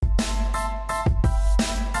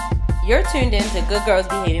You're tuned in to Good Girls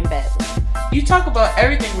Behaving Badly. You talk about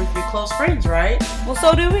everything with your close friends, right? Well,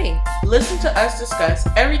 so do we. Listen to us discuss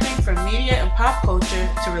everything from media and pop culture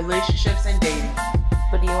to relationships and dating.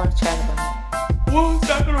 What do you want to chat about? Well, it's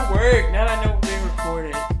not gonna work now that I know we're being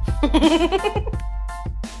recorded.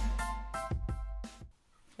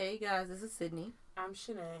 Hey guys, this is Sydney. I'm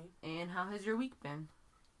Shanae. And how has your week been?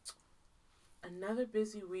 Another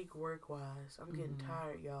busy week work-wise. I'm getting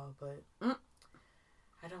tired, y'all, but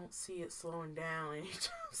I don't see it slowing down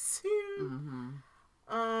anytime soon.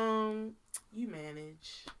 You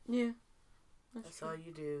manage. Yeah. That's all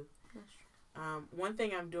you do. One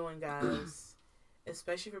thing I'm doing, guys,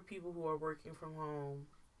 especially for people who are working from home,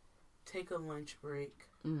 take a lunch break.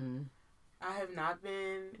 I have not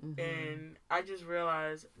been, and I just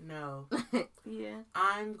realized, no.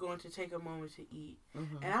 I'm going to take a moment to eat.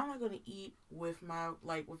 And I'm not going to eat with my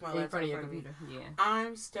laptop in front of me.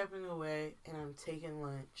 I'm stepping away, and I'm taking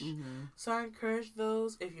lunch. So I encourage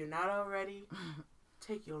those, if you're not already,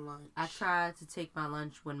 take your lunch. I try to take my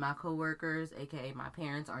lunch when my coworkers, aka my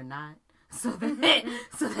parents, are not. So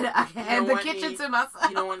that I can have the kitchen to myself.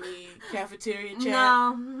 You don't want the cafeteria chat?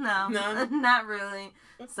 No, not really.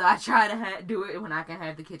 So I try to do it when I can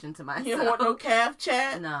have the kitchen to myself. You don't want no calf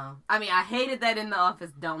chat? No. I mean, I hated that in the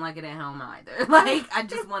office. Don't like it at home either. Like, I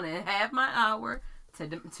just want to have my hour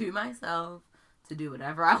to myself to do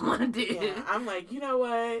whatever I want to do. Yeah, I'm like, you know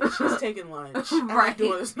what? She's taking lunch. I'm not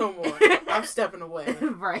doing this no more. I'm stepping away.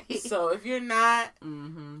 Right. So if you're not,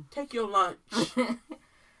 take your lunch.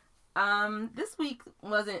 This week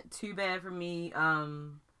wasn't too bad for me.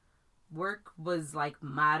 Work was like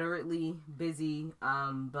moderately busy,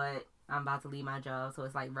 but I'm about to leave my job, so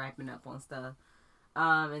it's like wrapping up on stuff.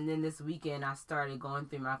 And then this weekend I started going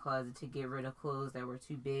through my closet to get rid of clothes that were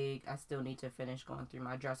too big. I still need to finish going through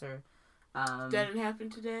my dresser. That didn't happen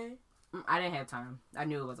today? I didn't have time. I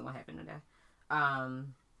knew it wasn't going to happen today.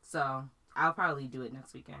 So I'll probably do it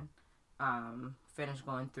next weekend. Finish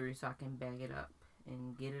going through so I can bag it up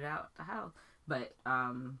and get it out the house. But,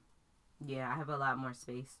 yeah, I have a lot more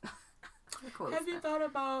space. Have you thought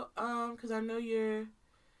about, because I know you're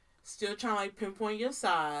still trying to, like, pinpoint your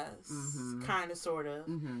size, kind of, sort of.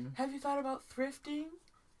 Have you thought about thrifting?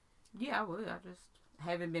 Yeah, I would. I just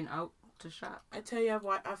haven't been out to shop. I tell you,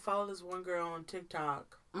 I follow this one girl on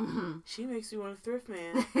TikTok. She makes me want to thrift,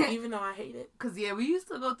 man, even though I hate it. Because, yeah, we used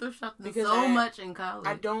to go thrift shopping so much in college.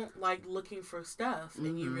 I don't like looking for stuff,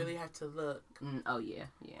 and you really have to look. Oh, yeah.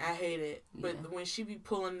 I hate it. Yeah. But when she be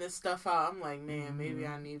pulling this stuff out, I'm like, man, maybe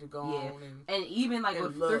I need to go on and even, like,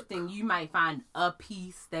 with thrifting, you might find a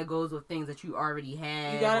piece that goes with things that you already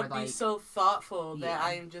have. You gotta be so thoughtful that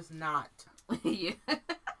I am just not. Yeah.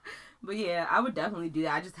 But, yeah, I would definitely do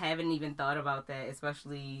that. I just haven't even thought about that,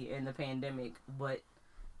 especially in the pandemic, what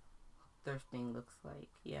thrifting looks like.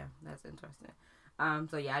 Yeah, that's interesting.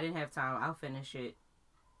 So yeah, I didn't have time. I'll finish it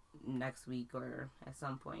next week or at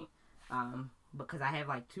some point. Because I have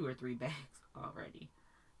like 2 or 3 bags already.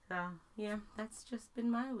 So yeah, that's just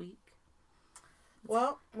been my week.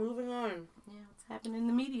 Well, moving on. Yeah, what's happening in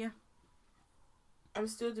the media? I'm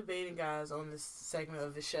still debating, guys, on this segment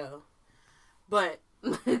of the show. But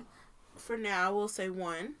for now, I will say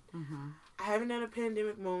one. I haven't had a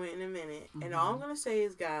pandemic moment in a minute. And all I'm going to say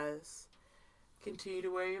is, guys, continue to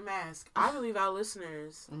wear your mask. I believe our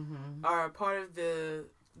listeners are a part of the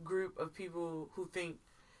group of people who think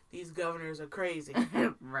these governors are crazy.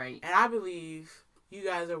 Right. And I believe you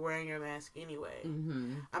guys are wearing your mask anyway.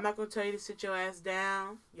 I'm not going to tell you to sit your ass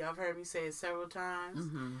down. Y'all have heard me say it several times.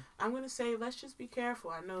 I'm going to say, let's just be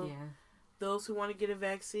careful. I know those who want to get a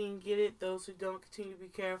vaccine get it. Those who don't, continue to be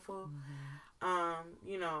careful.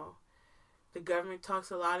 You know, the government talks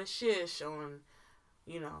a lot of shish on,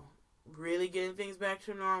 you know, really getting things back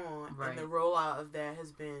to normal. And the rollout of that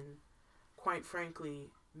has been, quite frankly,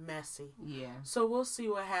 messy. Yeah. So we'll see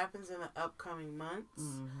what happens in the upcoming months.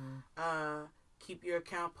 Keep your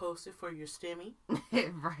account posted for your STEMI.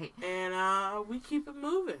 Right. And we keep it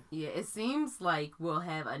moving. Yeah, it seems like we'll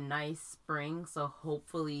have a nice spring, so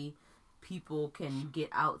hopefully people can get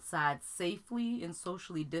outside safely and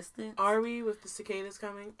socially distant. Are we, with the cicadas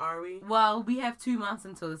coming? Are we? Well, we have 2 months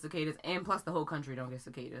until the cicadas, and plus the whole country don't get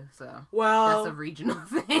cicadas, so that's a regional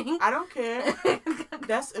thing. I don't care.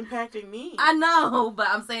 That's impacting me. I know, but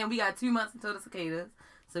I'm saying we got 2 months until the cicadas,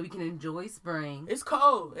 so we can enjoy spring. It's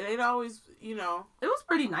cold. It ain't always, you know. It was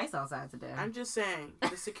pretty nice outside today. I'm just saying,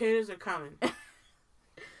 the cicadas are coming.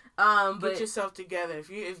 Get yourself together.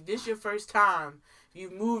 If this your first time,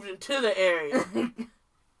 you've moved into the area,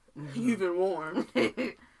 you've been warned.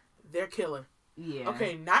 They're killer. Yeah.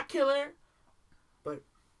 Okay, not killer, but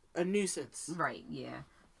a nuisance. Right, yeah.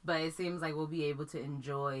 But it seems like we'll be able to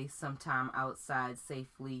enjoy some time outside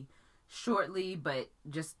safely shortly, but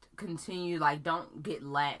just continue, like, don't get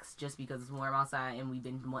lax just because it's warm outside and we've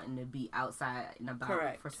been wanting to be outside and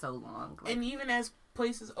about for so long. Like, and even as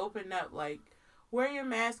places open up, like, wear your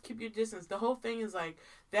mask, keep your distance. The whole thing is like,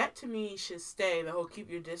 that to me should stay, the whole keep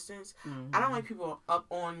your distance. Mm-hmm. I don't like people up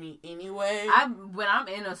on me anyway. When I'm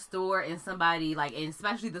in a store and somebody, like, and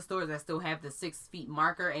especially the stores that still have the 6 feet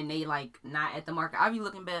marker and they, like, not at the marker, I'll be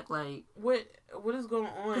looking back like, what is going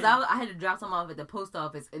on? Because I had to drop something off at the post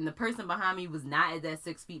office and the person behind me was not at that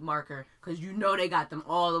 6 feet marker because you know they got them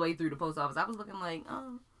all the way through the post office. I was looking like,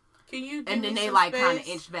 oh. Can you and then they like kind of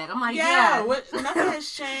inch back. I'm like, nothing has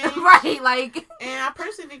changed. Right, like. And I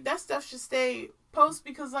personally think that stuff should stay post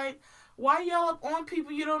because, like, why yell up on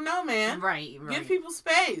people you don't know, man? Right. Give people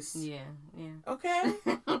space. Yeah. Okay?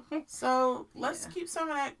 So, let's keep some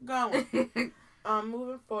of that going.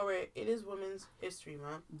 Moving forward, it is Women's History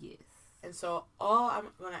Month. Yes. And so, all I'm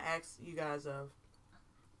going to ask you guys of,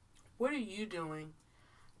 what are you doing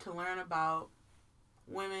to learn about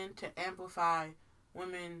women, to amplify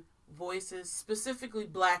women voices, specifically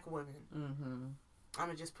Black women? Mm-hmm. I'm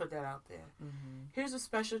going to just put that out there. Mm-hmm. Here's a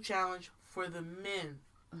special challenge for the men.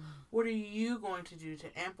 Mm-hmm. What are you going to do to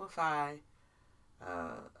amplify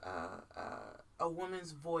a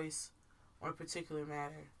woman's voice on a particular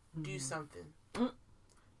matter? Mm-hmm. Do something. Mm-hmm.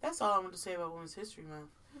 That's all I want to say about Women's History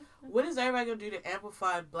Month. Mm-hmm. What is everybody going to do to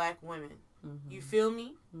amplify Black women? Mm-hmm. You feel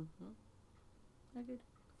me? Mm-hmm. I did.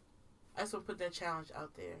 I just want to put that challenge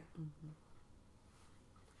out there. Mm-hmm.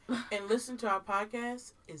 And listen to our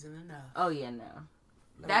podcast isn't enough. Oh, yeah, no.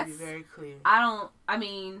 That's be very clear. I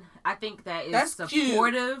think that is that's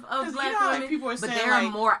supportive cute. Of Black women, like people are saying, but there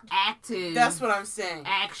are more active. That's what I'm saying.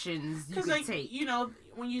 Actions you can like, take. You know,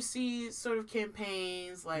 when you see sort of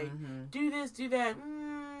campaigns like do this, do that.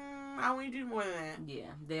 I want you to do more than that.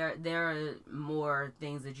 Yeah, there are more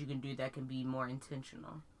things that you can do that can be more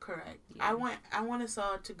intentional. Correct. Yeah. I want us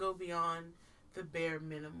all to go beyond the bare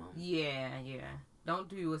minimum. Yeah. Don't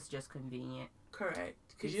do what's just convenient. Correct.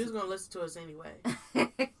 Because you was going to listen to us anyway.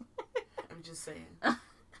 I'm just saying.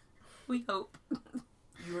 We hope.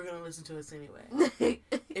 You were going to listen to us anyway.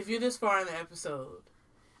 If you're this far in the episode.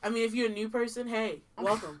 If you're a new person, hey,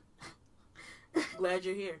 welcome. Glad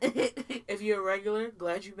you're here. If you're a regular,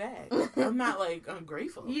 glad you're back. I'm not, like,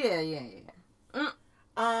 ungrateful. Yeah.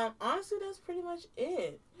 Honestly, that's pretty much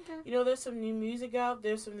it. Okay. You know, there's some new music out.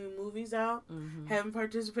 There's some new movies out. Mm-hmm. Haven't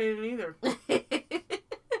participated in either.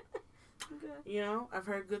 You know, I've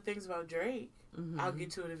heard good things about Drake. Mm-hmm. I'll get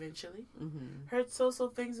to it eventually. Mm-hmm. Heard so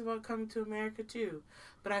things about Coming to America, too.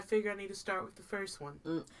 But I figure I need to start with the first one.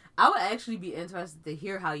 I would actually be interested to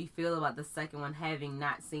hear how you feel about the second one, having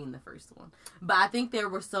not seen the first one. But I think there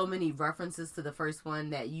were so many references to the first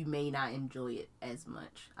one that you may not enjoy it as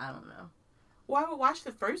much. I don't know. Well, I would watch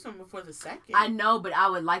the first one before the second. I know, but I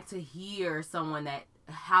would like to hear someone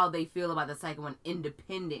how they feel about the second one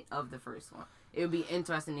independent of the first one. It would be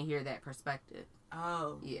interesting to hear that perspective.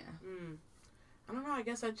 Oh. Yeah. I don't know. I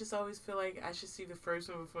guess I just always feel like I should see the first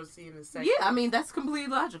one before seeing the second. Yeah, that's completely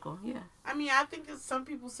logical. Yeah. I think that some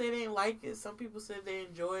people say they didn't like it. Some people said they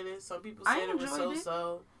enjoyed it. Some people said it was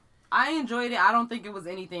so-so. I enjoyed it. I don't think it was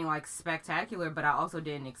anything, like, spectacular, but I also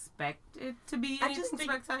didn't expect it to be anything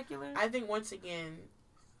spectacular. I think, once again,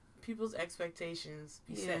 people's expectations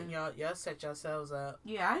be setting y'all set yourselves up.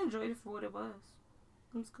 Yeah, I enjoyed it for what it was.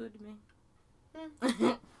 It was good to me.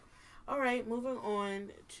 All right, moving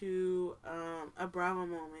on to a Bravo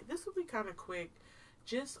moment. This will be kind of quick,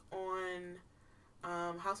 just on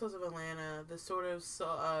Housewives of Atlanta. The sort of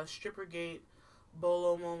Strippergate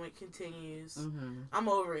Bolo moment continues. Mm-hmm. I'm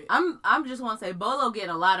over it. I'm just want to say Bolo getting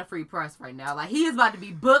a lot of free press right now. Like, he is about to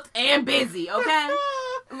be booked and busy. Okay,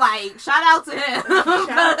 like, shout out to him.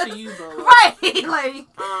 Shout out to you, Bolo. Right? Like,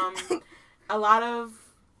 a lot of,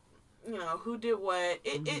 who did what.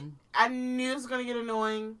 I knew it was gonna get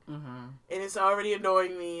annoying, and it's already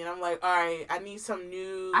annoying me. And I'm like, all right, I need some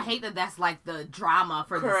new. I hate that that's like the drama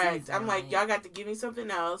for the season. I'm like, y'all got to give me something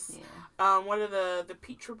else. Yeah. One of the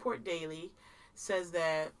Peach Report Daily says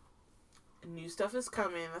that new stuff is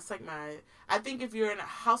coming. That's like I think if you're a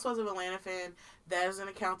Housewives of Atlanta fan, that is an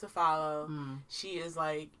account to follow. She is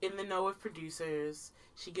like in the know with producers.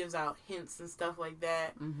 She gives out hints and stuff like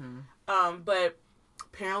that. But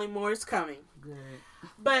apparently more is coming. Good.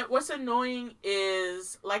 But what's annoying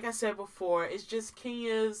is, like I said before, it's just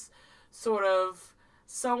Kenya's sort of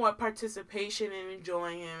somewhat participation and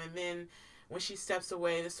enjoying him, and then when she steps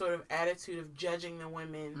away, the sort of attitude of judging the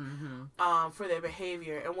women for their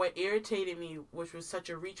behavior. And what irritated me, which was such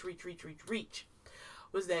a reach,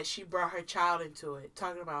 was that she brought her child into it,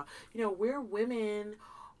 talking about, we're women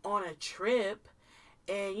on a trip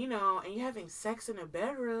and, you know, and you're having sex in a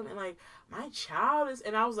bedroom and, like, my child is,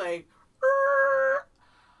 and I was like,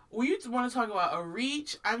 well, you want to talk about a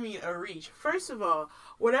reach? I mean, a reach. First of all,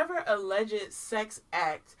 whatever alleged sex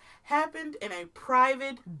act happened in a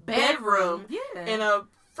private bedroom in a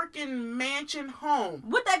freaking mansion home.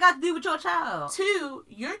 What that got to do with your child? 2,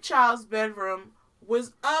 your child's bedroom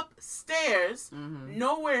was upstairs,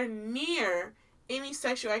 nowhere near any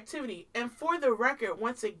sexual activity. And for the record,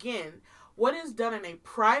 once again, what is done in a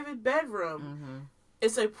private bedroom,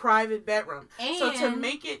 it's a private bedroom. And so to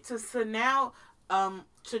make it, to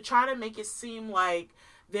try to make it seem like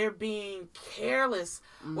they're being careless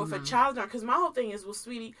with a child, because my whole thing is, well,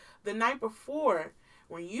 sweetie, the night before,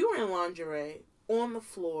 when you were in lingerie, on the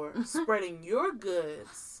floor, spreading your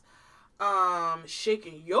goods,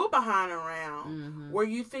 shaking your behind around, were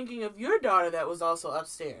you thinking of your daughter that was also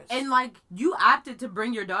upstairs? And, like, you opted to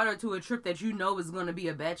bring your daughter to a trip that you know is going to be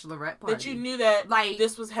a bachelorette party. That you knew that, like,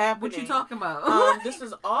 this was happening. What you talking about? This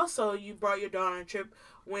is also, you brought your daughter on a trip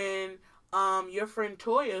when your friend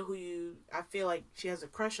Toya, who I feel like she has a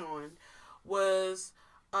crush on, was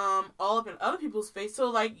all up in other people's face. So,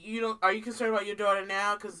 like, are you concerned about your daughter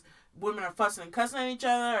now because women are fussing and cussing at each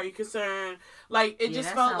other? Are you concerned? Like, it just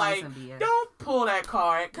felt like, don't pull that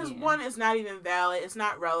card, because one, it's not even valid, it's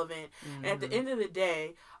not relevant, and at the end of the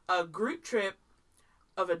day, a group trip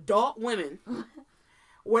of adult women,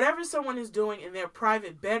 whatever someone is doing in their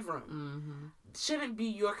private bedroom, shouldn't be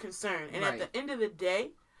your concern. And at the end of the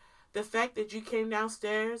day, the fact that you came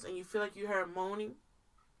downstairs and you feel like you heard moaning,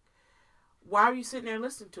 why are you sitting there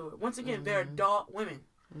listening to it? Once again, they're adult women.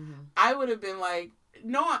 I would have been like,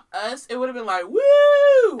 knowing us, it would have been like,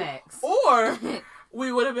 woo! Facts. Or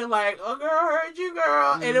we would have been like, oh, girl, heard you,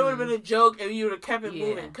 girl. And it would have been a joke and you would have kept it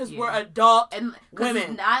moving. Because we're adult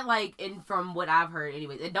women. It's not like, and from what I've heard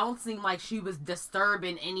anyway, it don't seem like she was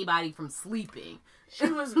disturbing anybody from sleeping. She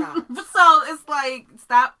was not. So it's like,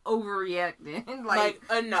 stop overreacting. Like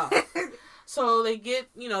enough. So they get,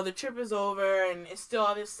 the trip is over and it's still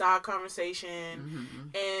all this side conversation.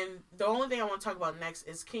 And the only thing I want to talk about next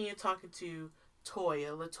is Kenya talking to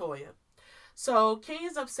LaToya. So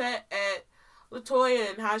Kenya's upset at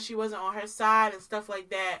LaToya and how she wasn't on her side and stuff like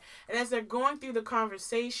that. And as they're going through the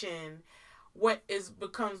conversation, what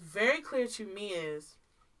becomes very clear to me is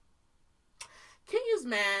Kenya's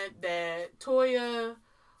mad that Toya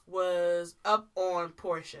was up on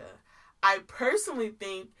Portia. I personally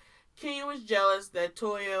think Kenya was jealous that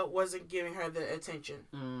Toya wasn't giving her the attention.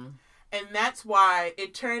 And that's why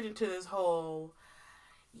it turned into this whole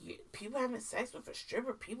people having sex with a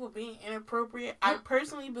stripper, people being inappropriate. I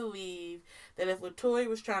personally believe that if LaToya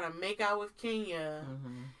was trying to make out with Kenya,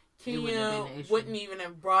 Kenya wouldn't even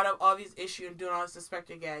have brought up all these issues and doing all this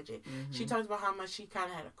Inspector Gadget. She talked about how much she kind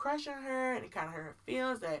of had a crush on her and it kind of hurt her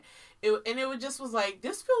feelings. It just was like,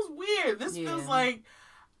 this feels weird. This feels like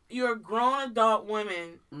you're a grown adult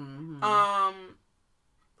woman.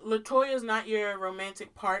 LaToya's not your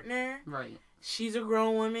romantic partner. Right. She's a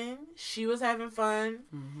grown woman. She was having fun.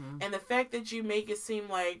 And the fact that you make it seem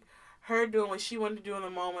like her doing what she wanted to do in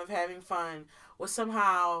the moment of having fun was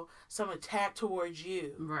somehow some attack towards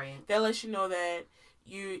you. Right. That lets you know that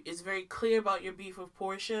it's very clear about your beef with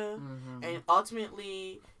Portia. And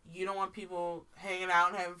ultimately, you don't want people hanging out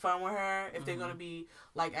and having fun with her if they're going to be,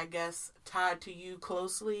 like, I guess, tied to you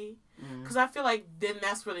closely. Because I feel like then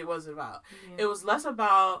that's what it was about. It was less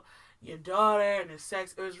about your daughter and the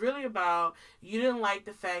sex. It was really about, you didn't like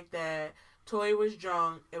the fact that Toya was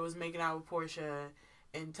drunk and was making out with Portia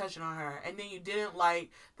and touching on her, and then you didn't like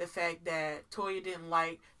the fact that Toya didn't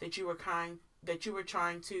like that you were trying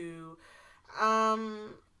to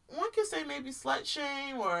one could say maybe slut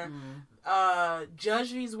shame or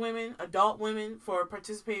judge these women, adult women, for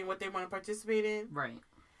participating in what they want to participate in. Right.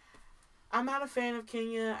 I'm not a fan of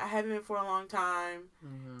Kenya. I haven't been for a long time.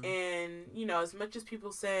 And, as much as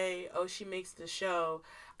people say, oh, she makes the show,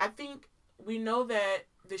 I think we know that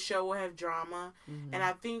the show will have drama. And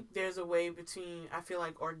I think there's a way between, I feel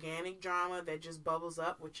like, organic drama that just bubbles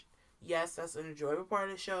up, which, yes, that's an enjoyable part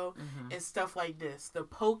of the show, and stuff like this. The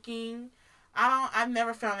poking, I've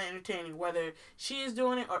never found it entertaining, whether she is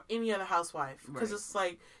doing it or any other housewife. Because it's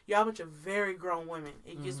like, y'all a bunch of very grown women.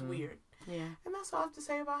 It gets weird. Yeah. And that's all I have to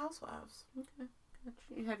say about Housewives. Okay.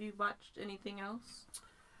 Gotcha. Have you watched anything else?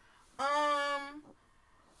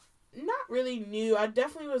 Not really new. I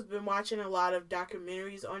definitely been watching a lot of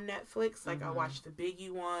documentaries on Netflix. Like, I watched the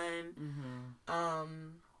Biggie one.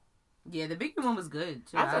 Yeah, the Biggie one was good,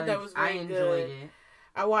 too. I thought that was very good. I enjoyed it.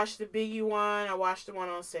 I watched the Biggie one. I watched the one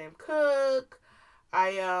on Sam Cooke.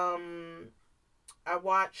 I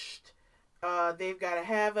watched They've Gotta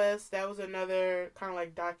Have Us. That was another kind of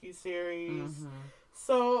like docuseries.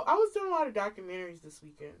 So I was doing a lot of documentaries this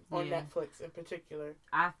weekend on Netflix in particular.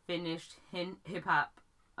 I finished Hip Hop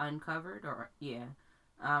Uncovered,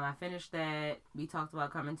 I finished that. We talked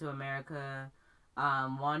about Coming to America.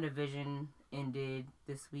 WandaVision ended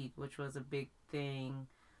this week, which was a big thing.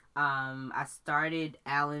 I started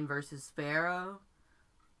Allen versus Pharaoh.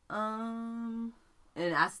 And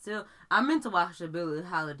I meant to watch the Billie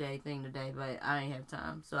Holiday thing today, but I ain't have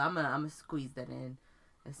time. So I'm gonna squeeze that in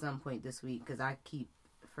at some point this week because I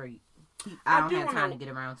I don't have time to get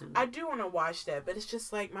around to it. I do want to watch that, but it's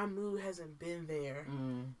just like my mood hasn't been there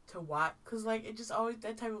to watch. Cause like it just always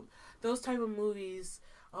those type of movies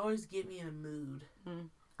always get me in a mood.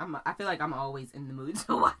 I feel like I'm always in the mood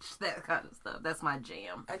to watch that kind of stuff. That's my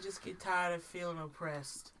jam. I just get tired of feeling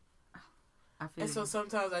oppressed. So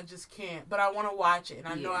sometimes I just can't. But I want to watch it, and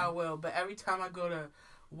I know I will. But every time I go to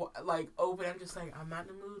open, I'm just like, I'm not in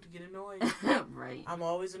the mood to get annoyed. Right. I'm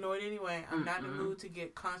always annoyed anyway. I'm not in the mood to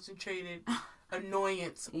get concentrated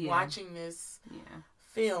annoyance watching this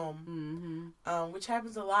film, which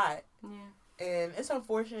happens a lot. Yeah. And it's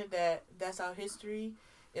unfortunate that that's our history.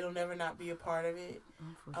 It'll never not be a part of it.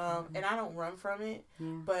 And I don't run from it.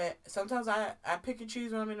 Yeah. But sometimes I pick and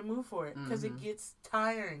choose when I'm in the mood for it because it gets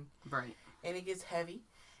tiring. Right. And it gets heavy.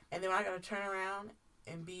 And then when I got to turn around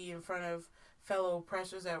and be in front of fellow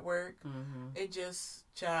oppressors at work, it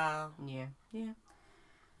just, child. Yeah. Yeah.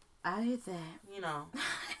 I hate that. You know.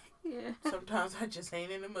 Yeah. Sometimes I just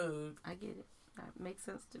ain't in the mood. I get it. That makes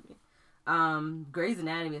sense to me. Grey's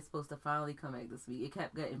Anatomy is supposed to finally come back this week. It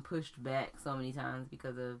kept getting pushed back so many times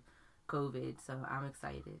because of COVID, so I'm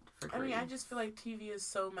excited for Grey's. I mean, I just feel like TV is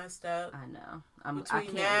so messed up. I know.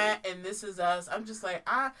 Between that and This Is Us, I'm just like,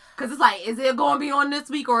 because it's like, is it going to be on this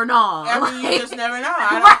week or not? I mean, you just never know.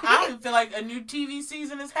 I don't even feel like a new TV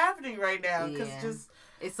season is happening right now because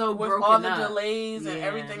it's so with broken all the up. Delays and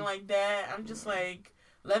everything like that. I'm just like,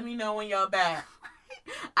 let me know when y'all back.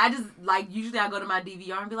 I just, usually I go to my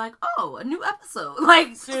DVR and be like, oh, a new episode.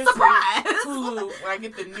 Seriously, surprise! Hulu, when I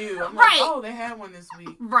get the new, I'm like, oh, they had one this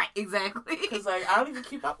week. Right, exactly. Because, I don't even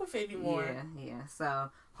keep up with it anymore. Yeah. So,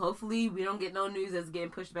 hopefully we don't get no news that's getting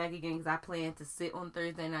pushed back again because I plan to sit on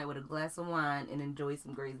Thursday night with a glass of wine and enjoy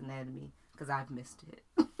some Grey's Anatomy because I've missed it.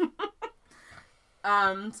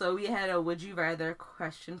 So we had a Would You Rather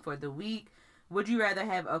question for the week. Would you rather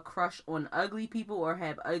have a crush on ugly people or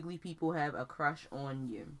have ugly people have a crush on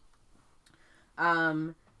you?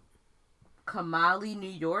 Kamali, New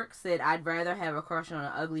York said, I'd rather have a crush on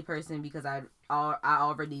an ugly person because I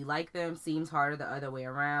already like them. Seems harder the other way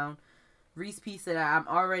around. Reese P said, I'm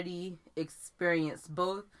already experienced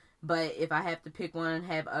both, but if I have to pick one,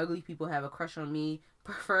 have ugly people have a crush on me,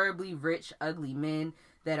 preferably rich, ugly men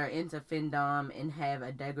that are into findom and have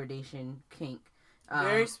a degradation kink.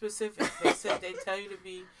 Very specific. They said they tell you to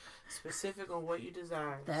be specific on what you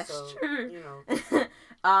desire. That's true. You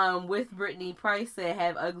know. With Brittany Price said,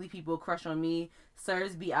 have ugly people crush on me.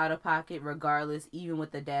 Sirs be out of pocket regardless, even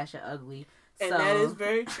with the dash of ugly. And that is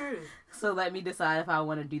very true. So let me decide if I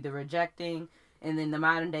want to do the rejecting. And then the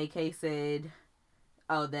modern day case said,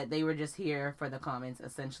 that they were just here for the comments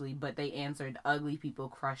essentially, but they answered ugly people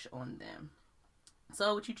crush on them.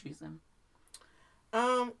 So what you choosing?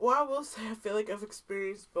 Well, I will say I feel like I've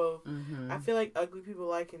experienced both. I feel like ugly people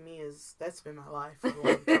liking me that's been my life for a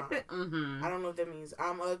long time. I don't know if that means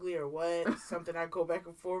I'm ugly or what. Something I go back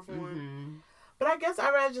and forth on. But I guess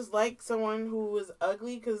I'd rather just like someone who is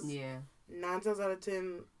ugly because 9 times out of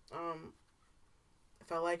 10,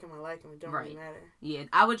 if I like him, I like him. It don't really matter. Yeah,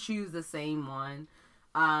 I would choose the same one.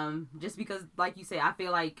 Just because, like you say, I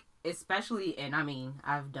feel like, especially, and I mean,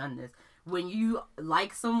 I've done this. When you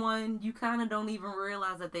like someone, you kind of don't even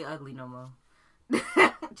realize that they ugly no more.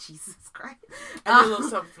 Jesus Christ. I do a little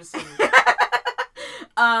something for seeing.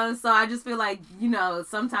 So I just feel like,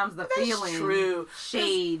 sometimes the feeling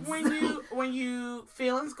shades. When you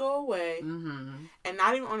feelings go away, and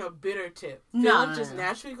not even on a bitter tip, feelings just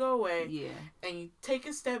naturally go away. Yeah. And you take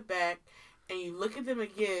a step back and you look at them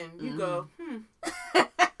again, you go,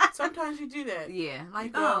 Sometimes you do that. Yeah.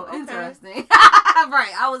 Like, okay. Interesting.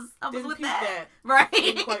 Right. I was Didn't with peep that. Right.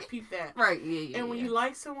 Didn't quite peep that. Right. Yeah. And when you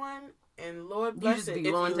like someone, and Lord bless it, if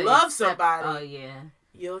you to love somebody, oh yeah,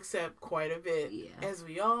 you'll accept quite a bit. Yeah. As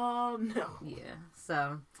we all know. Yeah.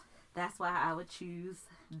 So that's why I would choose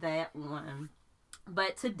that one.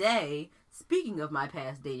 But today, speaking of my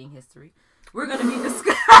past dating history, we're gonna be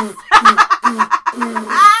discussing.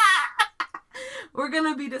 We're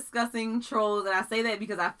going to be discussing trolls, and I say that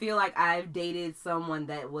because I feel like I've dated someone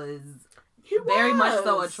that was He very was. much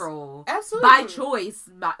so a troll. Absolutely. By choice.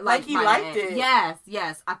 Like he liked it.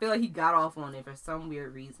 Yes. I feel like he got off on it for some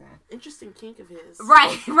weird reason. Interesting kink of his.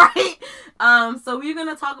 Right. So we're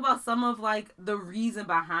going to talk about some of, like, the reason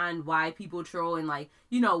behind why people troll and, like,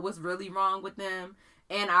 you know, what's really wrong with them.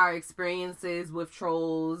 And our experiences with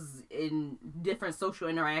trolls in different social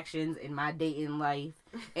interactions in my dating life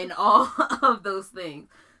and all of those things.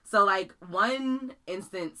 So, like, one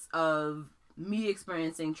instance of me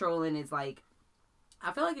experiencing trolling is, like,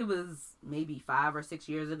 I feel like it was maybe 5 or 6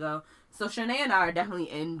 years ago. So, Shanae and I are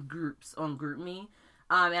definitely in groups on GroupMe.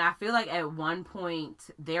 And I feel like at one point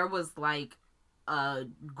there was, like, a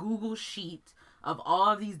Google sheet of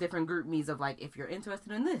all of these different GroupMes of, like, if you're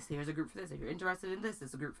interested in this, here's a group for this. If you're interested in this,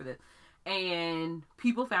 it's a group for this. And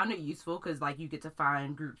people found it useful because, like, you get to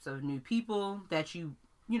find groups of new people that you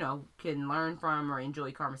know, can learn from or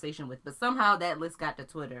enjoy conversation with. But somehow that list got to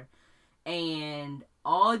Twitter. And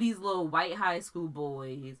all these little white high school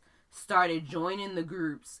boys started joining the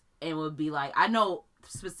groups and would be like, I know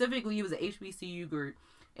specifically it was an HBCU group,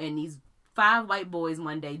 and these 5 white boys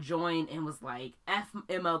one day joined and was like, F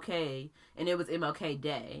MLK, and it was MLK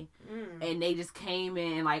Day. And they just came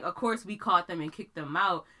in, and, like, of course we caught them and kicked them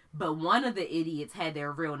out, but one of the idiots had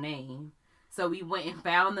their real name. So we went and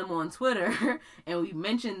found them on Twitter, and we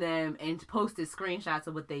mentioned them and posted screenshots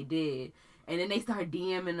of what they did. And then they start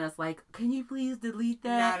DMing us like, can you please delete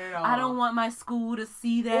that? Not at all. I don't want my school to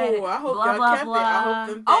see that. Oh, I hope blah, y'all blah, kept blah. it. I hope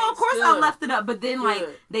them of course good. I left it up. But then, Good. like,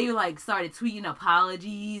 they, like, started tweeting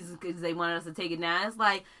apologies because they wanted us to take it down. It's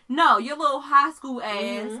like, no, your little high school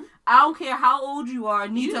ass, I don't care how old you are,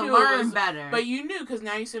 need to learn better. But you knew, because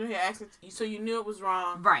now you sitting here asking, so you knew it was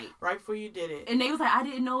wrong. Right before you did it. And they was like, I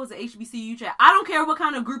didn't know it was an HBCU chat. I don't care what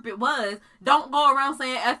kind of group it was. Don't go around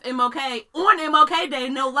saying FMLK on MLK Day,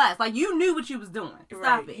 no less. Like, you knew what you was doing.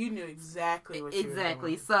 Stop it. You knew exactly what you were doing.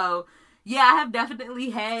 Exactly. So, yeah, I have definitely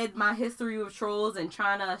had my history with trolls and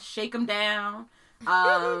trying to shake them down.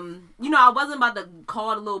 You know, I wasn't about to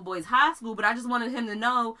call the little boy's high school, but I just wanted him to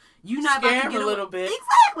know you not Scare about to get a little bit.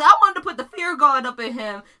 Exactly. I wanted to put the fear guard up in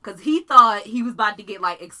him because he thought he was about to get,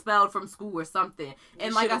 like, expelled from school or something.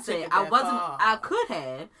 And like I said, I could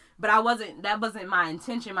have, but I wasn't. That wasn't my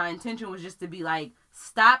intention. My intention was just to be like,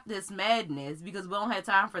 stop this madness because we don't have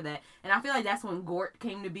time for that. And I feel like that's when Gort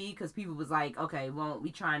came to be because people was like, okay, well,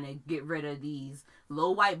 we trying to get rid of these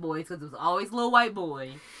little white boys because it was always little white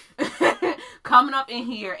boy coming up in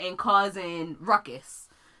here and causing ruckus.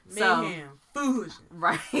 Mayhem. Foolishness.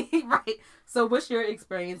 Right. So what's your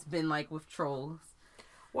experience been like with trolls?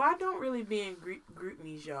 Well, I don't really be in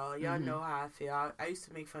GroupMes, y'all. Y'all know how I feel. I used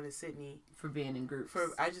to make fun of Sydney. For being in groups.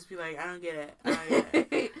 I just be like, I don't get it.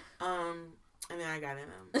 And then I got in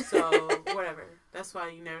them. So, whatever. That's why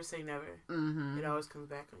you never say never. It always comes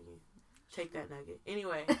back on you. Take that nugget.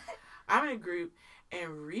 Anyway, I'm in a group,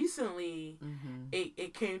 and recently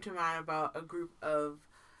it came to mind about a group of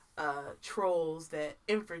trolls that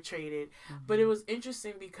infiltrated. But it was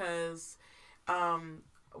interesting because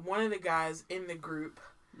one of the guys in the group,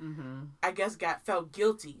 I guess, felt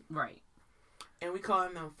guilty. Right. And we call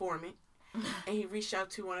him the informant. And he reached out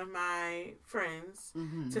to one of my friends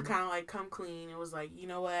to kind of like come clean and was like, you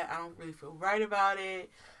know what, I don't really feel right about it.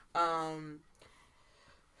 Him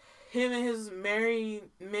and his merry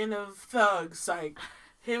men of thugs, like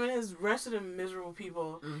him and his rest of the miserable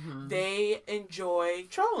people, they enjoy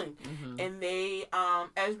trolling. And they,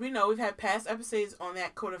 as we know, we've had past episodes on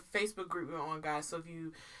that called a Facebook group we're on, guys. So if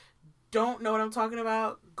you don't know what I'm talking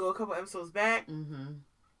about, go a couple episodes back.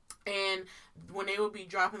 And when they would be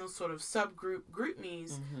dropping those sort of subgroup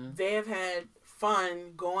GroupMes, they have had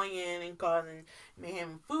fun going in and causing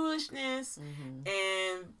mayhem and foolishness.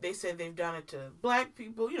 And they said they've done it to black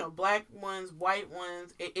people, you know, black ones, white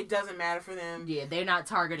ones. It doesn't matter for them. Yeah, they're not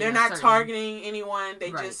targeting. They're not targeting anyone.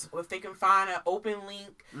 They just, if they can find an open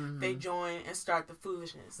link, they join and start the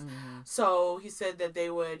foolishness. So he said that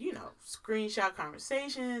they would, you know, screenshot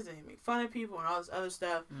conversations and make fun of people and all this other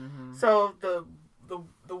stuff. So the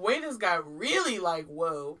way this got really like,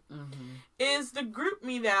 whoa, is the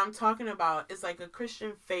GroupMe that I'm talking about is like a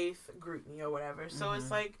Christian faith GroupMe or whatever. So it's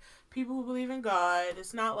like people who believe in God.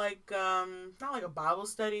 It's not like a Bible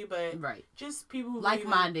study, but just people who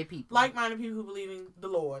like-minded people who believe in the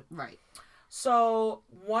Lord. Right. So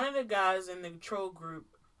one of the guys in the troll group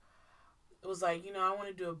was like, you know, I want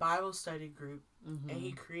to do a Bible study group, and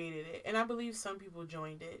he created it. And I believe some people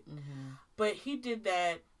joined it, but he did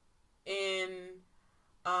that in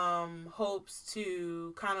hopes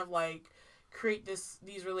to kind of like create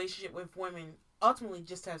these relationship with women ultimately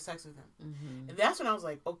just to have sex with him. Mm-hmm. And that's when I was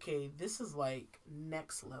like, okay, this is like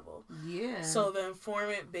next level. Yeah. So the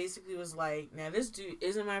informant basically was like, now this dude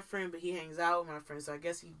isn't my friend, but he hangs out with my friend. So I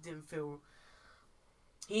guess he didn't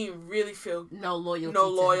really feel no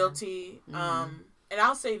loyalty. Mm-hmm. And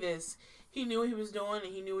I'll say this, he knew what he was doing,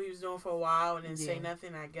 and he knew what he was doing for a while, and didn't say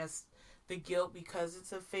nothing. I guess the guilt, because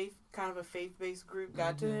it's a faith-based group,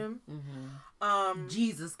 got to him. Mm-hmm.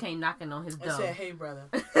 Jesus came knocking on his door. I said, hey, brother.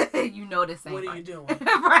 You know this ain't what right. Are you doing?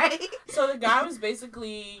 Right? So the guy was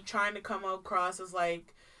basically trying to come across as,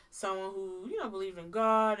 like, someone who, believed in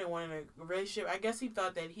God and wanted a relationship. I guess he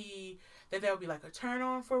thought that that would be, like, a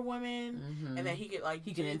turn-on for women, mm-hmm. and that he could, like,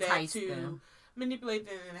 do that to them. Manipulate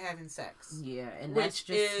them into having sex. Yeah, and that's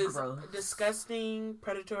just gross. Disgusting,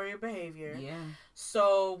 predatory behavior. Yeah.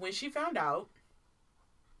 So when she found out,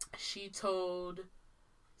 she told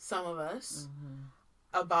some of us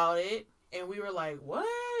about it, and we were like, what?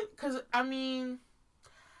 Because,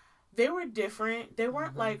 they were different. They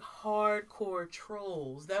weren't like hardcore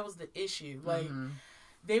trolls. That was the issue. Like,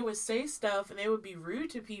 they would say stuff and they would be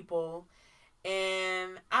rude to people,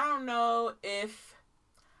 and I don't know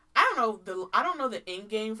the end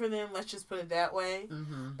game for them. Let's just put it that way.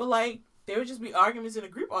 Mm-hmm. But like, there would just be arguments in a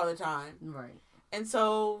group all the time. Right. And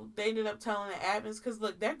so they ended up telling the admins, because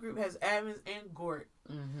look, that group has admins and Gort.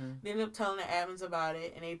 Mm-hmm. They ended up telling the admins about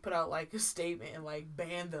it, and they put out like a statement and like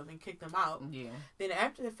banned them and kicked them out. Yeah. Then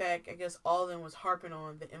after the fact, I guess all of them was harping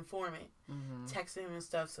on the informant, texting him and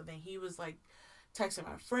stuff. So then he was like texting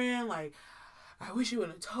my friend like, I wish you would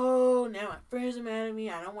have told. Now my friends are mad at me.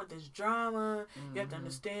 I don't want this drama. You have to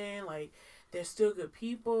understand, like, they're still good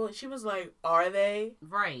people. And she was like, are they?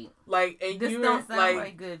 Right. Like, and this don't sound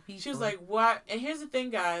like good people. She was like, what? And here's the thing,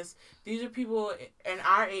 guys. These are people in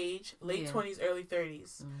our age, late 20s, early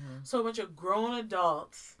 30s. So a bunch of grown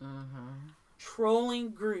adults trolling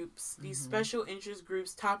groups, these special interest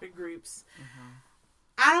groups, topic groups.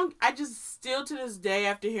 I just still to this day,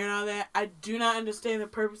 after hearing all that, I do not understand the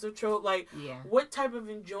purpose of troll. Like, what type of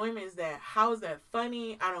enjoyment is that? How is that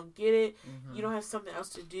funny? I don't get it. You don't have something else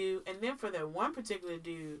to do. And then for that one particular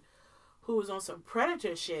dude who was on some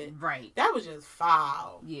predator shit, right? That was just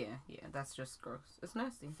foul. Yeah, that's just gross. It's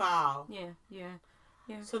nasty. Foul. Yeah.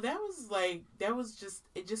 So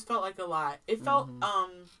it just felt like a lot. It felt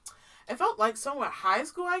It felt like somewhat high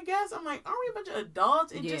school, I guess. I'm like, aren't we a bunch of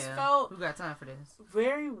adults? It just felt... Who got time for this?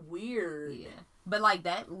 Very weird. Yeah. But, like,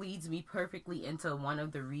 that leads me perfectly into one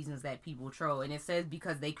of the reasons that people troll. And it says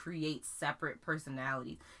because they create separate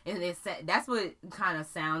personalities. And that's what it kind of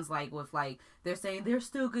sounds like with, like, they're saying they're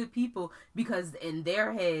still good people because in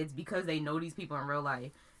their heads, because they know these people in real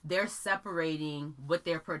life, they're separating what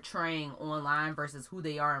they're portraying online versus who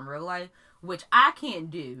they are in real life, which I can't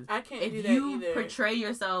do. I can't do that either. If you portray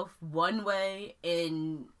yourself one way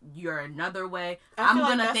and you're another way, I'm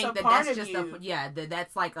gonna think that that's just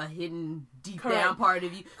that's like a hidden deep down part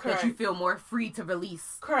of you that you feel more free to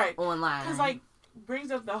release online. Because like brings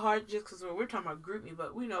up the heart just because we're talking about GroupMe,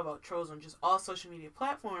 but we know about trolls on just all social media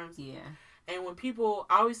platforms. Yeah. And when people,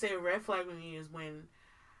 I always say a red flag with me is when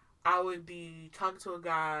I would be talking to a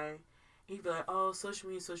guy, he'd be like, oh, social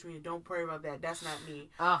media, don't worry about that. That's not me.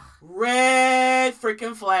 Ugh. Red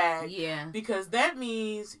freaking flag. Yeah. Because that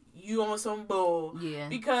means you on some bull. Yeah.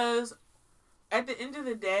 Because at the end of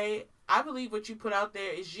the day, I believe what you put out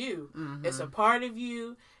there is you. Mm-hmm. It's a part of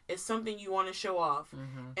you. It's something you want to show off.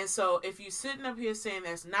 Mm-hmm. And so if you're sitting up here saying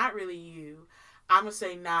that's not really you, I'm going to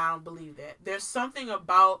say, nah, I don't believe that. There's something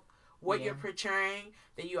about what you're portraying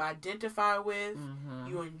that you identify with,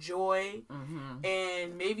 you enjoy,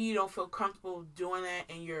 and maybe you don't feel comfortable doing that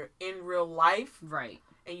and you're in real life. Right.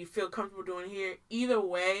 And you feel comfortable doing it here. Either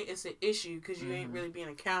way, it's an issue because you ain't really being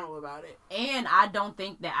accountable about it. And I don't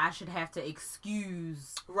think that I should have to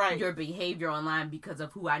excuse your behavior online because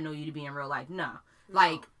of who I know you to be in real life. No.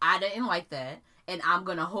 Like, I didn't like that. And I'm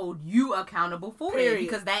going to hold you accountable for it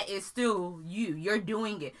because that is still you. You're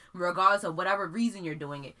doing it. Regardless of whatever reason you're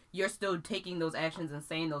doing it, you're still taking those actions and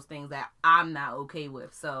saying those things that I'm not okay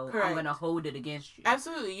with. So I'm going to hold it against you.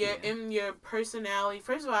 Absolutely. In your personality.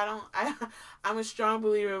 First of all, I'm a strong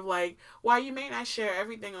believer of like, while you may not share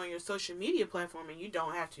everything on your social media platform, and you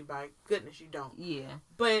don't have to, by goodness, you don't. Yeah.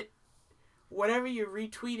 But whatever you're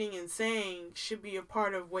retweeting and saying should be a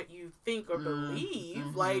part of what you think or believe.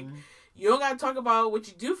 Mm-hmm. Like, you don't got to talk about what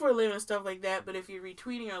you do for a living and stuff like that, but if you're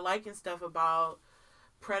retweeting or liking stuff about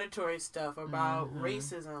predatory stuff, about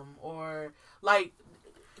racism, or, like,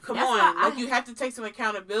 come on. Like, you have to take some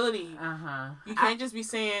accountability. You can't just be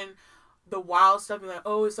saying the wild stuff, like,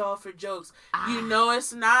 oh, it's all for jokes. You know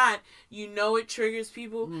it's not. You know it triggers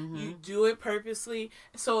people. You do it purposely.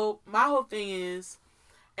 So, my whole thing is,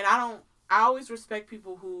 and I I always respect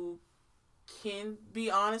people who can be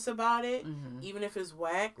honest about it, even if it's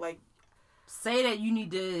whack. Like, say that you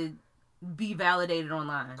need to be validated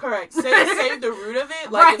online. Correct. Say the root of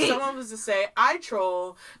it. Like, if someone was to say, I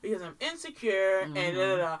troll because I'm insecure and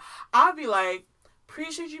da-da-da, I'd be like,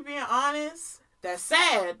 appreciate you being honest. That's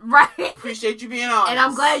sad. Right. Appreciate you being honest. And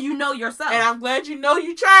I'm glad you know yourself. And I'm glad you know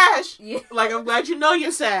you trash. Yeah. Like, I'm glad you know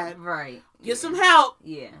you're sad. Right. Get some help.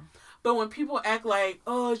 Yeah. But when people act like,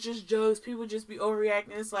 oh, it's just jokes, people just be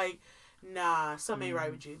overreacting, it's like, nah, something ain't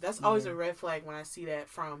right with you. That's always a red flag when I see that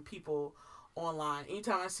from people online.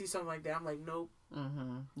 Anytime I see something like that, I'm like, nope.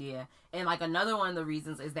 Yeah. And like another one of the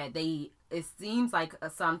reasons is that it seems like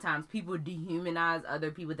sometimes people dehumanize other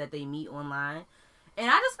people that they meet online. And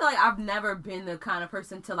I just feel like I've never been the kind of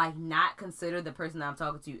person to like not consider the person that I'm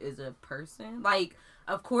talking to is a person. Like,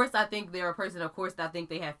 of course I think they're a person. Of course I think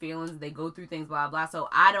they have feelings. They go through things, blah, blah. So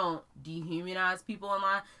I don't dehumanize people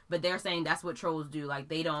online. But they're saying that's what trolls do. Like,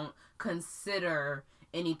 they don't consider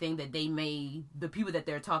anything that the people that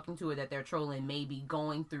they're talking to or that they're trolling may be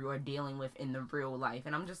going through or dealing with in the real life.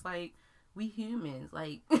 And I'm just like, we humans.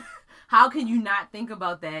 Like, how can you not think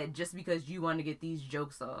about that just because you want to get these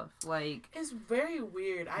jokes off? Like, it's very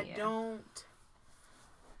weird. I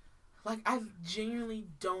genuinely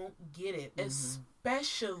don't get it,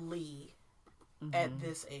 especially at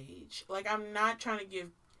this age. Like, I'm not trying to give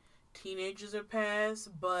teenagers a pass,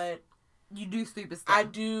 but you do stupid stuff. I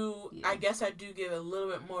do. Yeah. I guess I do give a little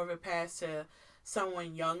bit more of a pass to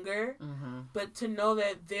someone younger, but to know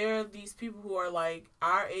that there are these people who are like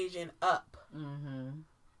our age and up.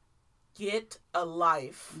 Get a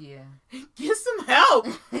life. Yeah. Get some help.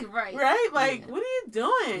 Right. Right? Like, what are you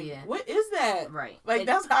doing? Yeah. What is that? Right. Like,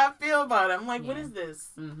 that's how I feel about it. I'm like, what is this?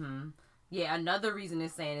 Yeah, another reason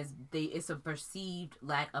it's saying is it's a perceived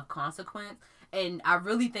lack of consequence. And I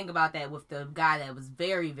really think about that with the guy that was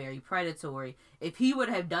very, very predatory. If he would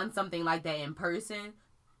have done something like that in person,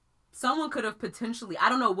 someone could have potentially, I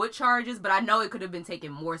don't know what charges, but I know it could have been taken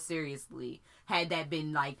more seriously had that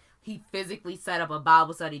been like, he physically set up a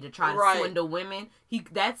Bible study to try to swindle women.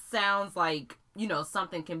 That sounds like, you know,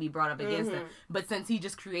 something can be brought up against him. But since he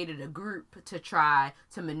just created a group to try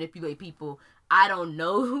to manipulate people, I don't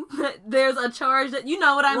know that there's a charge that, you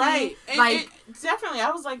know what I mean? And like, definitely,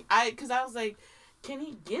 I was like, can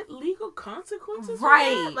he get legal consequences?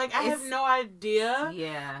 Right. For that? Like, I have no idea.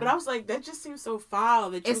 Yeah. But I was like, that just seems so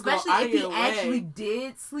foul that you especially go out if he of your actually way.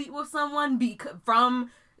 did sleep with someone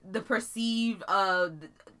from the perceived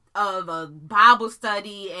of a Bible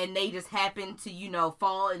study, and they just happen to, you know,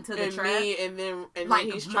 fall into the trap. And then like,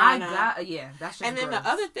 he's trying to... God, yeah, that's just And then gross. the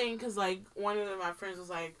other thing, because, like, one of my friends was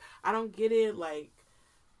like, I don't get it, like,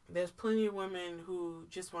 there's plenty of women who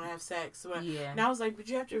just want to have sex. Yeah. And I was like, but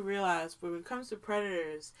you have to realize, when it comes to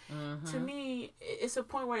predators, to me, it's a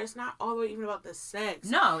point where it's not all the way even about the sex.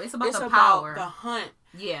 No, it's about the about power. The hunt.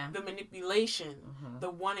 Yeah. The manipulation. The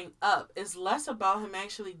wanting up. It's less about him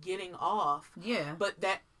actually getting off. Yeah. But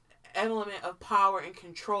that element of power and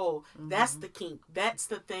control, that's the kink. That's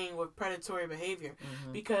the thing with predatory behavior.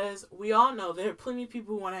 Because we all know there are plenty of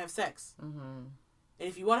people who want to have sex. And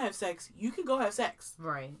if you want to have sex, you can go have sex.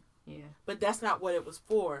 Right. Yeah. But that's not what it was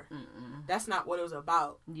for. That's not what it was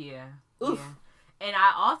about. Yeah. Oof. Yeah. And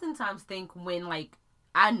I oftentimes think when, like,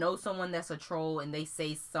 I know someone that's a troll and they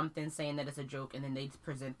say something saying that it's a joke and then they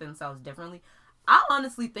present themselves differently, I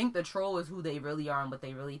honestly think the troll is who they really are and what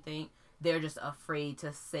they really think. They're just afraid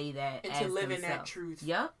to say that and as to live themselves. in that truth.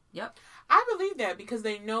 Yep. I believe that because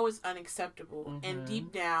they know it's unacceptable. And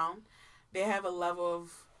deep down, they have a level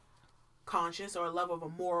of conscience or a level of a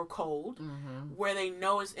moral code where they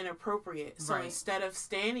know it's inappropriate. So instead of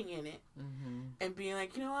standing in it and being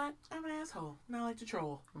like, you know what, I'm an asshole and I like to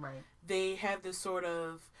troll. Right. They have this sort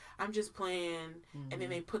of, I'm just playing, and then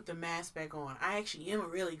they put the mask back on. I actually am a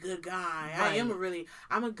really good guy. Right.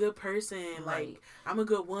 I'm a good person. Right. Like, I'm a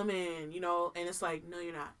good woman, you know, and it's like, no,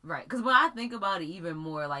 you're not. Right. Because when I think about it even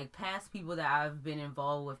more, like, past people that I've been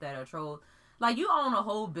involved with that are trolls, like, you own a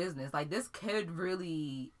whole business. Like, this could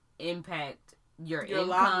really impact your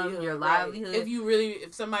income, your livelihood. Right.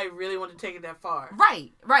 If somebody really wanted to take it that far.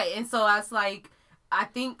 Right. And so it's like, I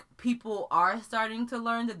think people are starting to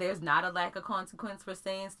learn that there's not a lack of consequence for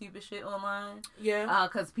saying stupid shit online. Yeah.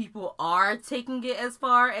 Because people are taking it as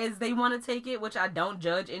far as they want to take it, which I don't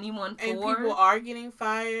judge anyone for. And people are getting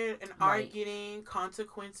fired and are getting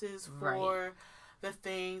consequences for the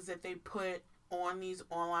things that they put on these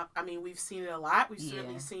online. I mean, we've seen it a lot. We've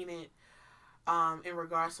certainly seen it in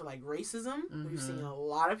regards to, like, racism. We've seen a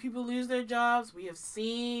lot of people lose their jobs. We have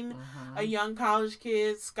seen a young college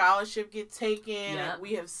kid's scholarship get taken. Yep.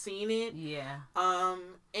 We have seen it. Yeah.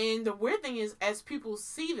 And the weird thing is, as people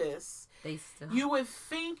see this, You would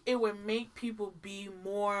think it would make people be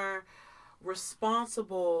more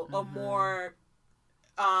responsible or more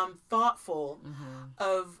thoughtful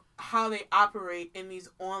of how they operate in these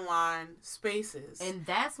online spaces. And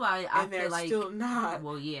that's why I feel like... still not.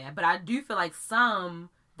 Well, yeah. But I do feel like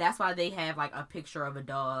that's why they have, like, a picture of a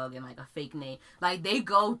dog and, like, a fake name. Like, they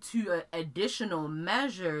go to additional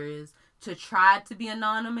measures to try to be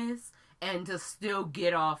anonymous and to still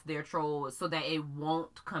get off their trolls so that it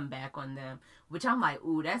won't come back on them. Which I'm like,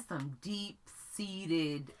 ooh, that's some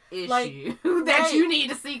deep-seated issue that you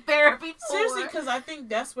need to seek therapy for. Seriously, because I think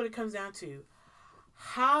that's what it comes down to.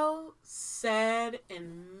 How sad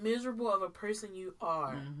and miserable of a person you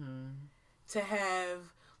are to have,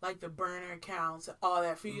 like, the burner accounts and all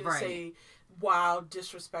that, for you to say wild,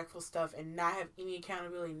 disrespectful stuff and not have any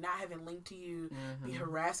accountability, not having linked to you, be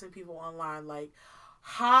harassing people online. Like,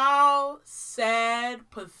 how sad,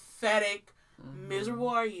 pathetic, miserable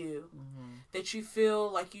are you that you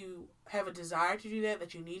feel like you have a desire to do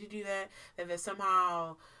that you need to do that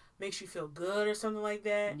somehow makes you feel good or something like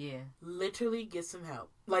that? Yeah. Literally, get some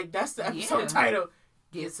help. Like, that's the episode title.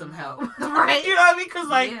 Get some help. Right? You know what I mean? Because,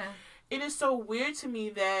 like, it is so weird to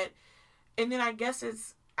me that, and then I guess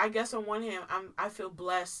on one hand, I feel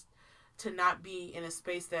blessed to not be in a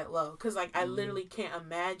space that low. Because, like, I literally can't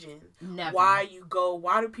imagine why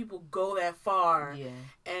do people go that far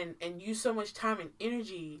and use so much time and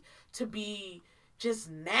energy to be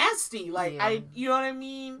just nasty. Like, you know what I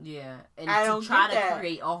mean? Yeah. And I don't try to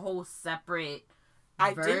create a whole separate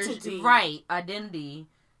identity. Identity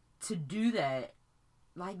to do that.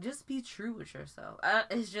 Like, just be true with yourself.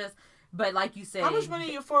 It's just, but like you said, how much money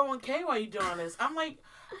in your 401k while you doing this? I'm like,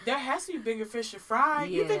 there has to be bigger fish to fry.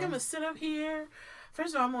 You think I'm gonna sit up here?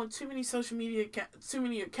 First of all, I'm on too many social media, too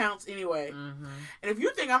many accounts anyway. And if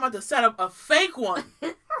you think I'm about to set up a fake one,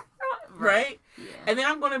 right? Yeah. And then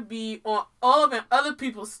I'm going to be on all of other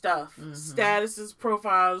people's stuff, statuses,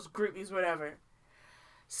 profiles, groupies, whatever,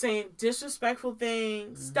 saying disrespectful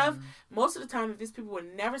things, stuff. Most of the time, that these people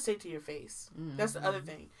would never say to your face. That's the other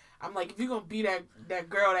thing. I'm like, if you're going to be that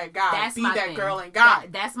girl, that guy, be that girl and guy.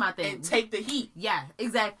 That's my thing. And take the heat. Yeah,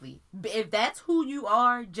 exactly. If that's who you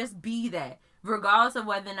are, just be that. Regardless of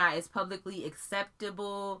whether or not it's publicly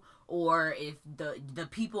acceptable or if the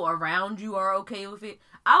people around you are okay with it.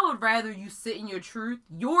 I would rather you sit in your truth,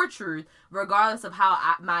 regardless of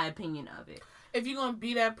my opinion of it. If you're going to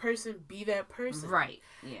be that person, be that person. Right,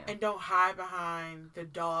 yeah. And don't hide behind the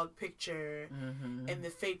dog picture and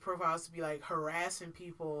the fake profiles to be, like, harassing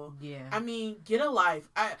people. Yeah. I mean, get a life.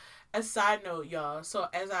 A side note, y'all. So,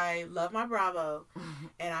 as I love my Bravo,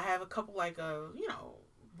 and I have a couple, like,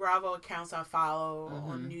 Bravo accounts I follow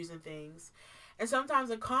on news and things. And sometimes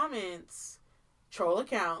the comments troll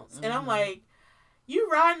accounts. And I'm like, you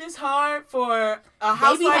riding this hard for a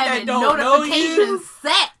housewife that don't know you?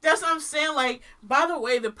 Set. That's what I'm saying. Like, by the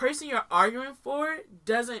way, the person you're arguing for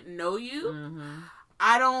doesn't know you.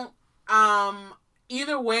 I don't,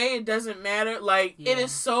 either way, it doesn't matter. Like, it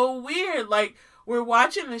is so weird. Like, we're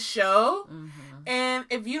watching the show. And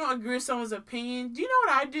if you don't agree with someone's opinion, do you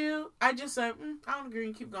know what I do? I just say, I don't agree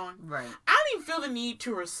and keep going. Right. I don't even feel the need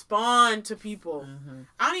to respond to people.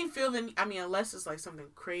 I don't even feel unless it's like something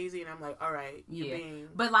crazy and I'm like, all right, you're being...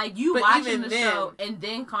 But like you watching the show and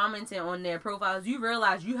then commenting on their profiles, you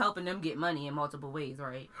realize you helping them get money in multiple ways,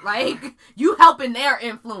 right? Like, you helping their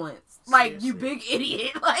influence. Like, seriously. You big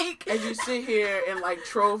idiot. Like... And you sit here and like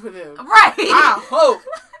troll for them. Right. I hope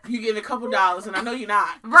you get a couple dollars and I know you're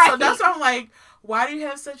not. Right. So that's why I'm like... Why do you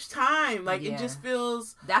have such time? Like, it just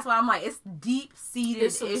feels... That's why I'm like, it's deep-seated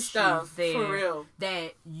issues stuff, there. For real.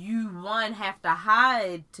 That you, one, have to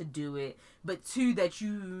hide to do it, but two, that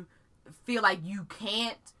you feel like you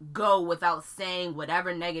can't go without saying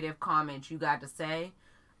whatever negative comments you got to say.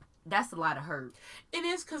 That's a lot of hurt. It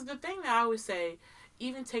is, because the thing that I always say,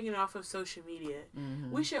 even taking it off of social media,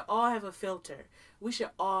 we should all have a filter. We should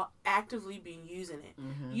all actively be using it.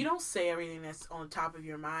 You don't say everything that's on top of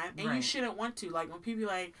your mind, and you shouldn't want to. Like, when people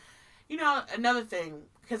like, another thing,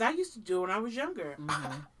 because I used to do it when I was younger.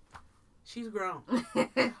 She's grown.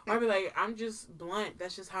 I'd be like, I'm just blunt.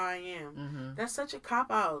 That's just how I am. That's such a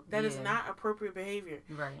cop-out. That is not appropriate behavior.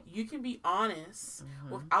 Right. You can be honest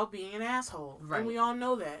without being an asshole. Right. And we all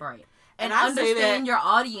know that. Right. And understand your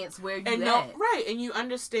audience where you at. Right, and you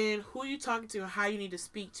understand who you're talking to and how you need to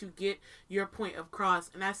speak to get your point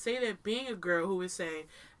across. And I say that being a girl who would say,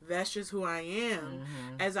 that's just who I am,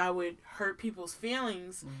 as I would hurt people's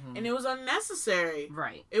feelings, and it was unnecessary.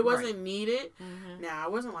 Right. It wasn't needed. Now, I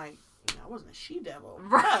wasn't like, wasn't a she-devil.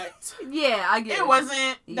 Right. But yeah, I get it. It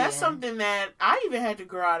wasn't. That's something that I even had to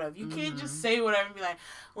grow out of. You can't just say whatever and be like,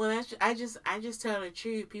 well, I just tell the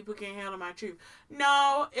truth. People can't handle my truth.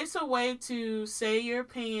 No, it's a way to say your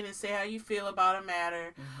opinion and say how you feel about a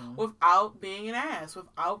matter without being an ass,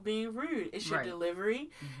 without being rude. It's your delivery,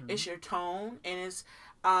 it's your tone, and it's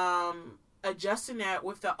adjusting that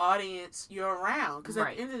with the audience you're around. Because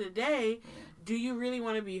at the end of the day, do you really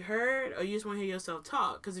want to be heard, or you just want to hear yourself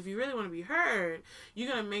talk? Because if you really want to be heard,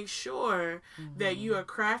 you're going to make sure that you are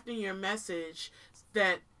crafting your message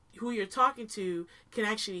that who you're talking to can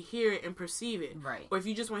actually hear it and perceive it. Right. Or if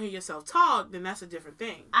you just want to hear yourself talk, then that's a different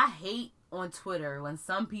thing. I hate on Twitter when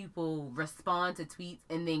some people respond to tweets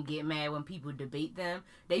and then get mad when people debate them.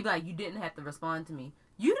 They be like, you didn't have to respond to me.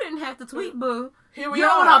 You didn't have to tweet, boo. Here we You're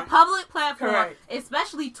are. on a public platform, Correct.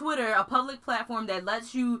 Especially Twitter, a public platform that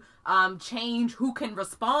lets you change who can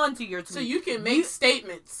respond to your tweet. So you can make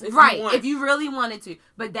statements if right, you want. if you really wanted to.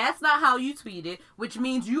 But that's not how you tweeted, which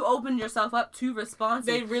means you opened yourself up to responses.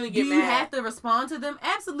 They really get mad. Do you have to respond to them?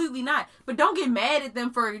 Absolutely not. But don't get mad at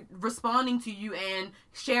them for responding to you and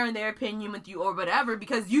sharing their opinion with you or whatever,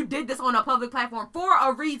 because you did this on a public platform for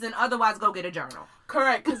a reason. Otherwise, go get a journal.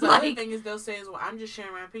 Correct, because the other thing is they'll say is, well, I'm just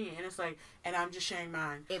sharing my opinion. And it's like, and I'm just sharing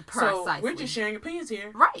mine. So we're just sharing opinions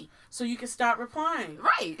here. Right. So you can stop replying.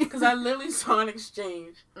 Right. Because I literally saw an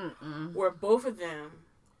exchange where both of them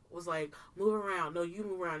was like, move around. No, you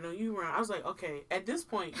move around. No, you move around. I was like, okay, at this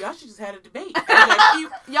point, y'all should just have a debate. Like, y'all, you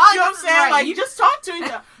know what I'm saying? Right. Like, you just talk to each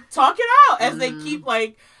other. Talk it out as they keep,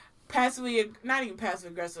 like, not even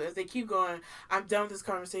passive aggressive, as they keep going, I'm done with this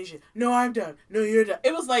conversation. No, I'm done. No, you're done.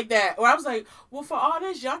 It was like that. Or I was like, well, for all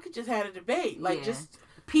this, y'all could just have a debate. Like,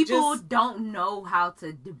 people don't know how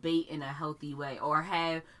to debate in a healthy way or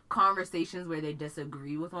have conversations where they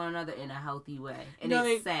disagree with one another in a healthy way. And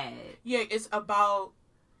it's sad. Yeah, it's about,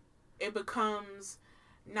 it becomes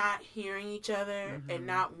not hearing each other and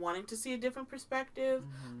not wanting to see a different perspective,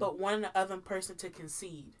 but wanting the other person to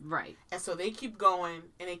concede. Right. And so they keep going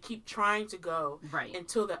and they keep trying to go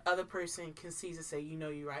until the other person concedes and say, you know,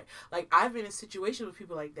 you're right. Like, I've been in situations with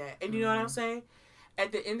people like that. And you know what I'm saying?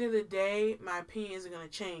 At the end of the day, my opinion isn't going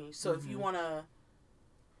to change. So if you want to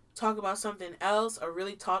talk about something else or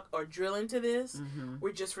really talk or drill into this,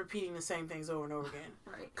 we're just repeating the same things over and over again.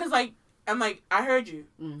 Right. Because, like, I'm like, I heard you.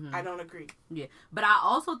 I don't agree. Yeah. But I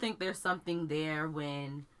also think there's something there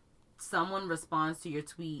when someone responds to your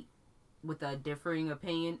tweet with a differing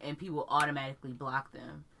opinion and people automatically block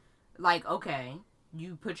them. Like, okay,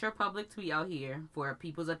 you put your public tweet out here for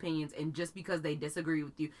people's opinions, and just because they disagree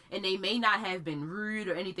with you, and they may not have been rude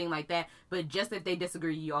or anything like that, but just if they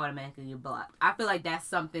disagree, you automatically get blocked. I feel like that's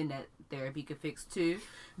something that therapy could fix too,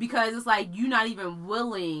 because it's like you're not even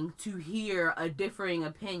willing to hear a differing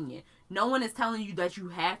opinion. No one is telling you that you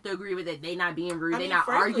have to agree with it. They're not being rude. They're not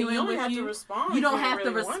arguing with you. You don't have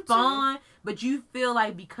to respond, but you feel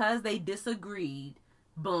like because they disagreed,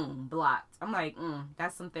 boom, blocked. I'm like,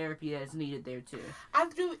 that's some therapy that's needed there too. I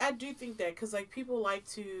do think that, because like people like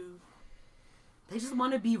to, they just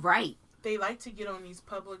want to be right. They like to get on these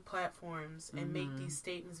public platforms and make these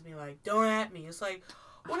statements and be like, don't at me. It's like,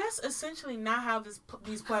 well, that's essentially not how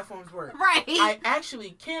these platforms work. Right. I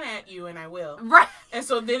actually can at you, and I will. Right. And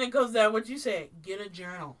so then it goes down what you said. Get a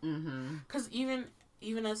journal. Because even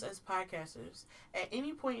us as podcasters, at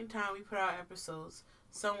any point in time we put out episodes,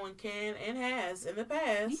 someone can and has in the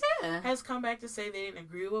past has come back to say they didn't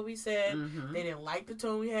agree with what we said. They didn't like the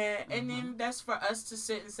tone we had. And then that's for us to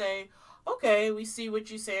sit and say, okay, we see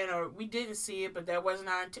what you're saying, or we didn't see it, but that wasn't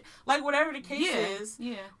our intent. Like, whatever the case is,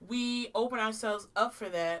 we open ourselves up for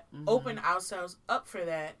that,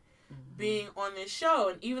 being on this show.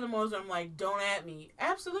 And even the most I'm like, don't at me.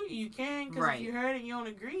 Absolutely, you can, because if you heard it, you don't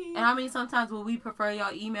agree. And I mean, sometimes will we prefer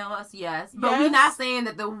y'all email us? Yes. But we're not saying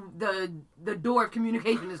that the door of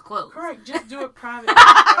communication is closed. Correct. Just do it privately,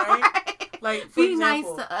 right? Like, for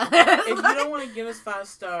example, nice to us. If you don't want to give us 5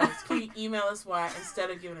 stars, can you email us why instead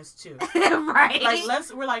of giving us 2? Right. Like,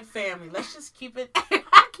 we're like family. Let's just keep it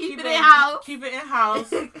keep it in house. Keep it in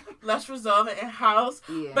house. Let's resolve it in house.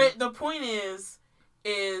 Yeah. But the point is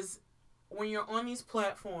when you're on these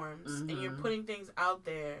platforms and you're putting things out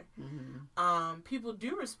there, people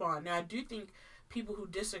do respond. Now, I do think people who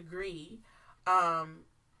disagree,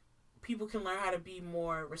 people can learn how to be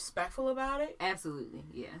more respectful about it. Absolutely,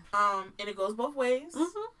 yeah. And it goes both ways.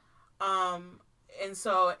 And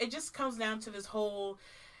so it just comes down to this whole,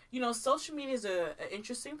 social media is an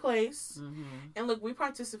interesting place. And look, we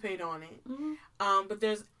participate on it. But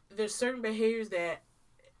there's certain behaviors that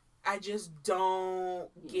I just don't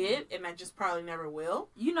get, and I just probably never will.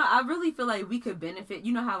 You know, I really feel like we could benefit.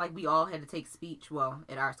 You know how, like, we all had to take speech, well,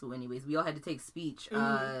 at our school anyways, we all had to take speech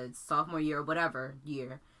sophomore year or whatever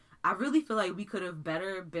year. I really feel like we could have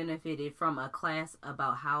better benefited from a class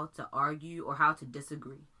about how to argue or how to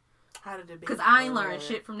disagree. How to debate. Because I ain't learned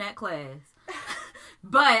shit from that class.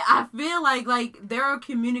 But I feel like there are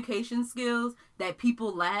communication skills that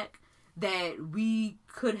people lack that we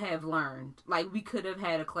could have learned. Like, we could have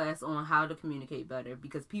had a class on how to communicate better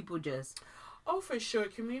because people just... Oh, for sure.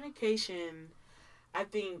 Communication, I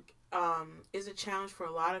think, is a challenge for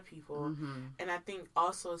a lot of people. And I think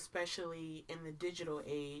also, especially in the digital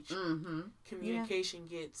age, communication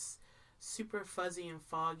gets super fuzzy and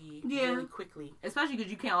foggy really quickly. Especially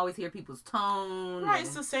because you can't always hear people's tone. Right,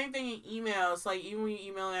 it's the same thing in emails. Like, even when you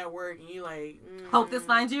email at work and you like... hope this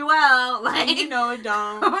finds you well. Like, and you know it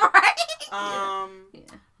don't. Right?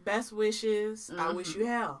 Best wishes. I wish you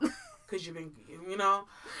hell. Because you've been, you know.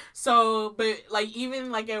 So, but, like,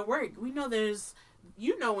 even, like, at work, we know there's...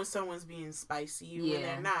 You know when someone's being spicy when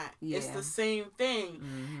they're not. It's the same thing.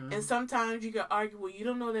 And sometimes you can argue, well, you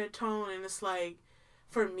don't know their tone. And it's like...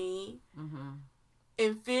 For me,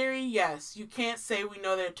 in theory, yes, you can't say we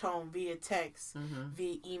know their tone via text,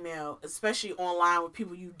 via email, especially online with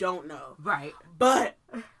people you don't know. Right. But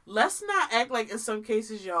let's not act like in some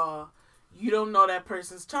cases, y'all, you don't know that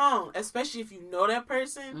person's tone. Especially if you know that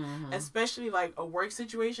person, especially like a work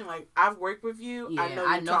situation. Like, I've worked with you. Yeah,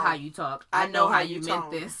 I know how you talk. I know how you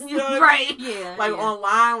meant this. You know right. Yeah. Like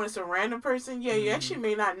online when it's a random person, you actually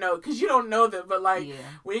may not know because you don't know them. But like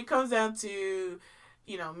when it comes down to...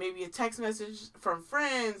 You know, maybe a text message from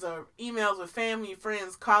friends or emails with family,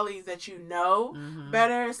 friends, colleagues that you know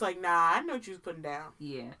better. It's like, nah, I know what you was putting down.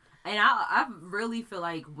 Yeah. And I really feel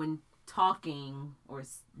like when talking or,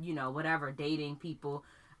 you know, whatever, dating people,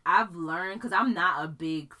 I've learned, because I'm not a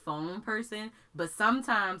big phone person, but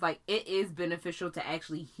sometimes, like, it is beneficial to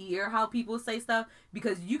actually hear how people say stuff,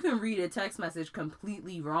 because you can read a text message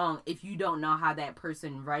completely wrong if you don't know how that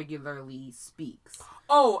person regularly speaks.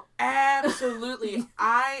 Oh, absolutely.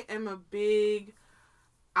 I'm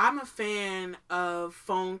a fan of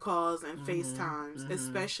phone calls and FaceTimes,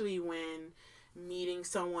 especially when meeting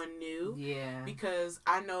someone new. Yeah. Because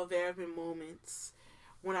I know there have been moments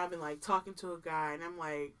when I've been, like, talking to a guy, and I'm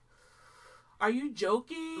like, are you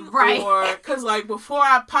joking? Right. Or, because, like, before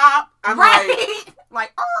I pop, I'm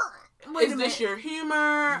like, is this your humor?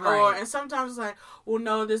 Right. Or, and sometimes it's like, well,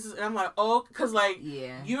 no, this is, and I'm like, oh, because, like,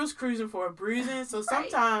 you was cruising for a bruising, so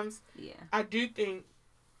sometimes I do think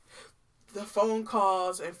the phone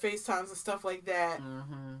calls and FaceTimes and stuff like that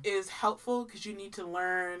is helpful, because you need to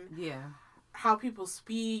learn how people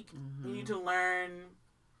speak. You need to learn,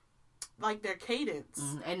 like, their cadence.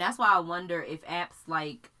 And that's why I wonder if apps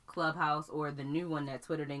like Clubhouse or the new one that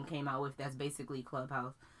Twitter then came out with that's basically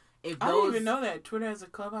Clubhouse. If those, I didn't even know that Twitter has a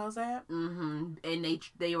Clubhouse app. And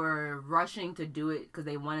they were rushing to do it because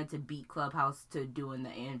they wanted to beat Clubhouse to doing the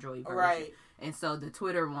Android version. Right. And so the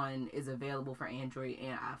Twitter one is available for Android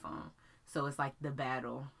and iPhone. So it's like the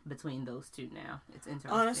battle between those two now. It's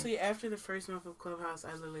interesting. Honestly, after the first month of Clubhouse,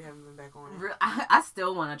 I literally haven't been back on it. I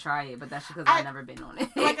still want to try it, but that's because I've never been on it.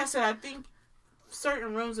 Like I said, I think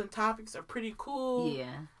certain rooms and topics are pretty cool.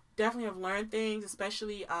 Yeah. Definitely have learned things,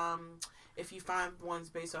 especially if you find ones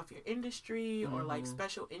based off your industry or like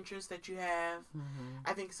special interests that you have.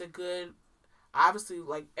 I think it's a good, obviously,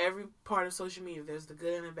 like every part of social media, there's the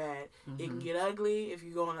good and the bad. It can get ugly if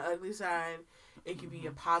you go on the ugly side. It can be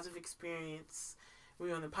a positive experience when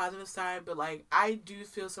you're on the positive side. But like, I do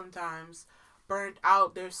feel sometimes burnt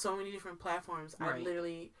out. There's so many different platforms.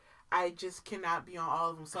 Right. I just cannot be on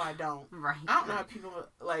all of them, so I don't. Right. I don't know how people,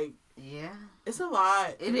 like... Yeah. It's a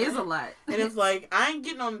lot. It is a lot. And it's like, I ain't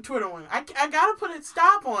getting on the Twitter one. I gotta put a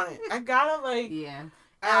stop on it. I gotta, like... Yeah.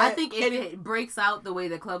 I think if it breaks out the way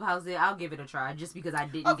the Clubhouse did, I'll give it a try, just because I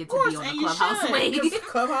didn't get to be on the Clubhouse way. Because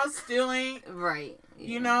Clubhouse still ain't... Right. Yeah.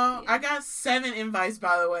 You know? Yeah. I got 7 invites,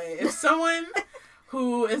 by the way. If someone...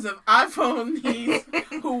 who is an iPhone needs,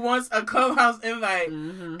 who wants a Clubhouse invite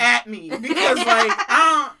at me, because like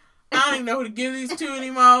I don't even know who to give these to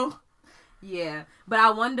anymore. Yeah, but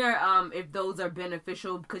I wonder if those are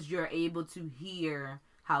beneficial because you're able to hear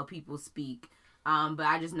how people speak. But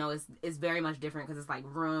I just know it's very much different because it's like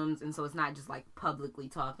rooms, and so it's not just like publicly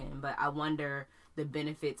talking. But I wonder the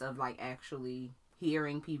benefits of like actually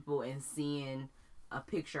hearing people and seeing a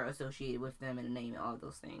picture associated with them and a name and all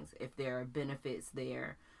those things. If there are benefits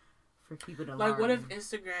there for people to learn. Like, what if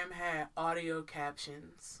Instagram had audio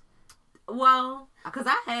captions? Well, because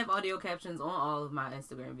I have audio captions on all of my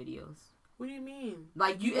Instagram videos. What do you mean?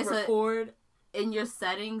 Like you record? in your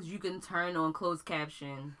settings, you can turn on closed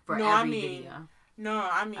caption for every video. No,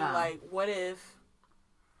 I mean, like, what if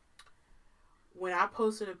when I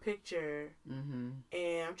posted a picture and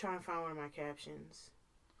I'm trying to find one of my captions.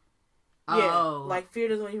 Yeah, like, fear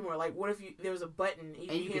doesn't live here anymore. Like, what if there was a button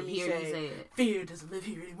and you could hear me say it. Fear doesn't live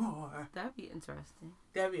here anymore. That'd be interesting.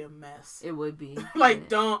 That'd be a mess. It would be. Like,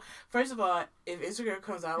 don't. First of all, if Instagram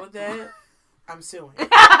comes out with that, I'm suing.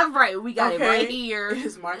 Right, we got it right here.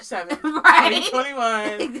 It's March 7th, right.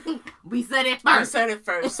 2021. We said it first.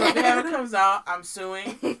 So if it ever comes out, I'm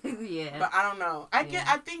suing. Yeah. But I don't know. I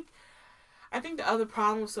think the other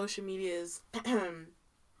problem with social media is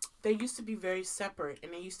they used to be very separate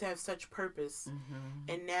and they used to have such purpose.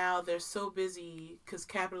 And now they're so busy because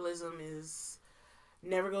capitalism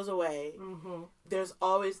never goes away. There's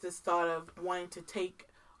always this thought of wanting to take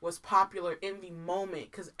what's popular in the moment,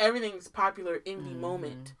 because everything's popular in the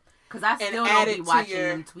moment. Because I still don't be watching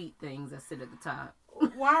them tweet things that sit at the top.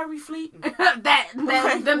 Why are we fleeting? Them what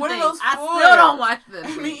things. Are those I for? still don't watch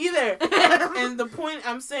them. Me either. And the point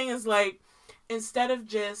I'm saying is, like, instead of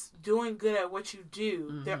just doing good at what you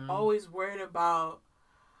do, they're always worried about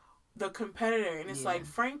the competitor. And it's like,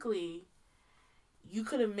 frankly, you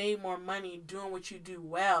could have made more money doing what you do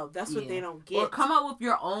well. That's what they don't get. Or come up with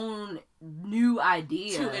your own new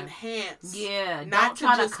idea. To enhance. Yeah. Not to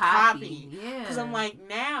just copy. Yeah. Because I'm like,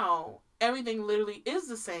 now, everything literally is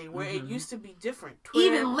the same, where it used to be different.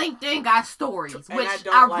 Twitter, even LinkedIn got stories, which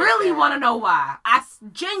I like really want to know why. I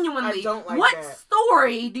genuinely, don't like what that.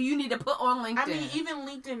 Story do you need to put on LinkedIn? I mean, even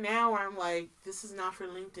LinkedIn now, where I'm like, this is not for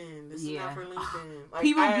LinkedIn. This is not for LinkedIn. Like,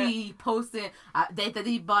 people be posting that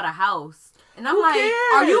they bought a house. And I'm who like, cares?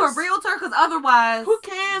 Are you a realtor? Because otherwise, who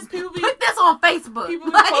cares? People be put this on Facebook.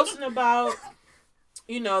 People be posting about,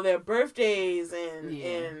 their birthdays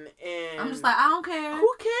and I'm just like, I don't care.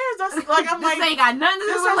 Who cares? That's like, I'm this like, ain't got nothing to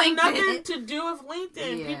do with LinkedIn. Nothing to do with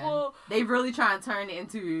LinkedIn. Yeah. People, they really try to turn it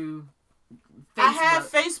into Facebook. I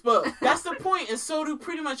have Facebook. That's the point, and so do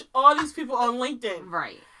pretty much all these people on LinkedIn.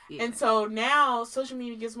 Right. Yeah. And so now social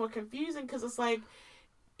media gets more confusing because it's like,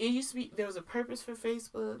 it used to be, there was a purpose for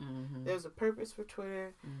Facebook, there's a purpose for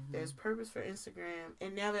Twitter, there's purpose for Instagram,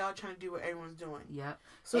 and now they're all trying to do what everyone's doing. Yep.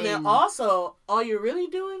 So then also, all you're really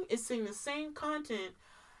doing is seeing the same content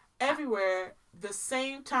everywhere, the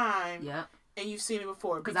same time, and you've seen it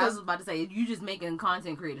before. Because I was about to say, you just making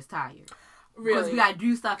content creators tired. Really? Because we gotta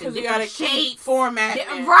do stuff in different shapes. Format.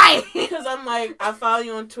 Right. Because I'm like, I follow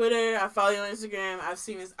you on Twitter, I follow you on Instagram, I've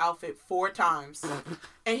seen this outfit 4 times.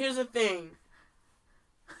 And here's the thing.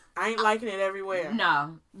 I ain't liking it everywhere.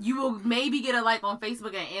 No. You will maybe get a like on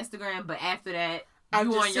Facebook and Instagram, but after that, I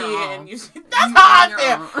you just on see your it own. and that's how I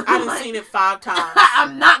feel. I done seen it 5 times.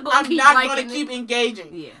 I'm not going to keep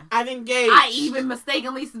engaging. Yeah. I've engaged. I even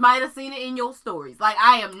mistakenly might have seen it in your stories. Like,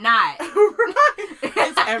 I am not. Right.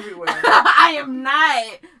 It's everywhere. I am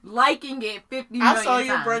not liking it 50 million times. I saw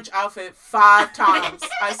your brunch outfit 5 times.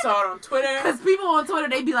 I saw it on Twitter. Because people on Twitter,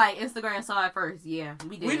 they be like, Instagram saw it first. Yeah,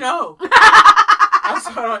 we did. We know. I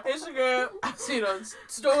saw it on Instagram. I see it on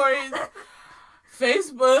stories.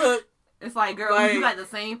 Facebook. It's like, girl, you got the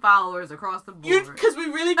same followers across the board. Because we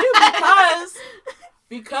really do.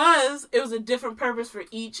 Because it was a different purpose for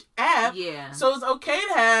each app. Yeah. So it's okay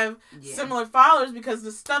to have similar followers because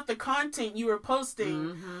the content you were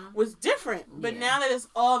posting was different. But now that it's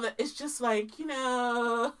it's just like,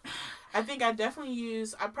 I think I probably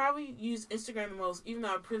use Instagram the most, even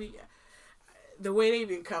though the way they've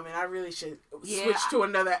been coming, I really should switch to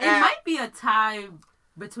another app. It might be a tie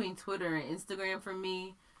between Twitter and Instagram for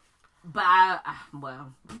me. But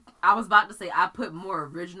I was about to say I put more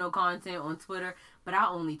original content on Twitter, but I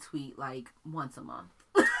only tweet like once a month.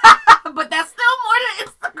 But that's still more than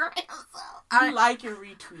Instagram. So I like and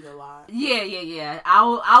retweet a lot. Yeah.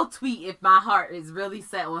 I'll tweet if my heart is really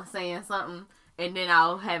set on saying something, and then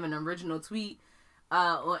I'll have an original tweet.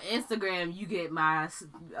 On Instagram, you get my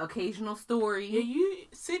occasional story. Yeah,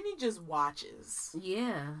 Sydney just watches.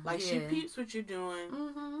 Yeah. Like, she peeps what you're doing.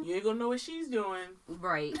 You ain't gonna know what she's doing.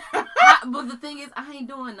 Right. But the thing is, I ain't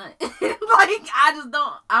doing nothing. Like, I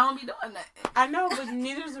don't be doing nothing. I know, but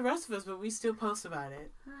neither is the rest of us, but we still post about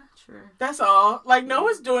it. True. That's all. Like, no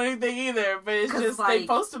one's doing anything either, but it's just, like, they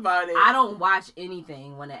post about it. I don't watch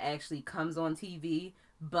anything when it actually comes on TV.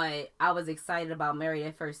 But I was excited about Married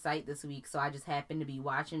at First Sight this week, so I just happened to be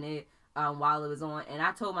watching it while it was on. And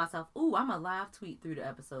I told myself, ooh, I'm a live tweet through the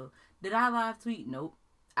episode. Did I live tweet? Nope.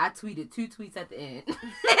 I tweeted 2 tweets at the end.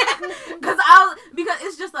 Because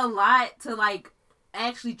it's just a lot to, like,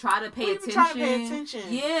 actually try to pay attention. Try to pay attention.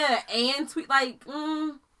 Yeah, and tweet, like,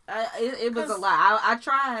 it was a lot. I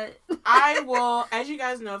tried. I will, as you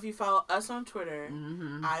guys know, if you follow us on Twitter,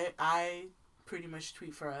 I pretty much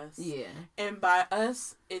tweet for us. Yeah. And by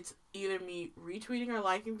us, it's either me retweeting or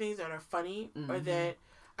liking things that are funny or that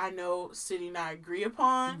I know City and I agree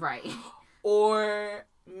upon. Right. Or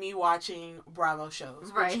me watching Bravo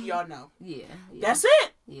shows, which y'all know. Yeah. That's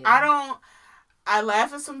it. Yeah. I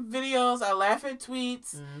laugh at some videos. I laugh at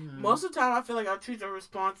tweets. Most of the time, I feel like our tweets are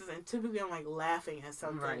responses, and typically I'm like laughing at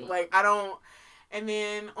something. Right. Like I don't. And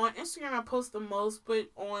then on Instagram, I post the most, but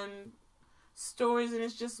on stories, and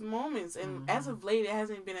it's just moments. And as of late, it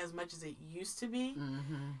hasn't been as much as it used to be.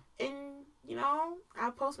 And you know, I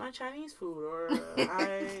post my Chinese food, or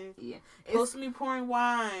I post me pouring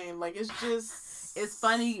wine. Like it's just. It's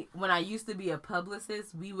funny, when I used to be a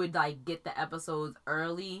publicist, we would like get the episodes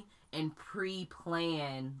early and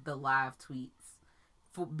pre-plan the live tweets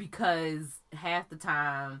because half the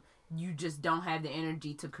time you just don't have the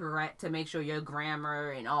energy to make sure your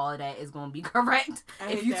grammar and all of that is going to be correct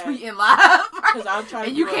if you tweeting live. Because I'll try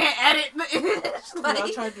and you can't edit.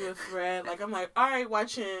 I'll try to do a thread. Like I'm like, all right,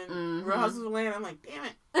 watching Real Houses of Atlanta. I'm like, damn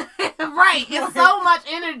it. Right, it's so much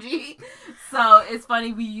energy. So it's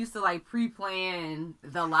funny, we used to like pre-plan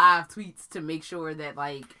the live tweets to make sure that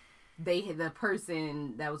like the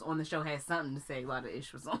person that was on the show had something to say while the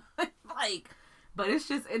ish was on. Like, but it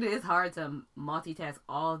is hard to multitask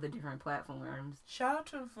all the different platforms. Shout out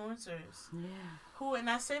to influencers. Yeah. And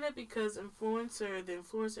I say that because the influencer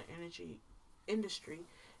industry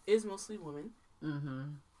is mostly women.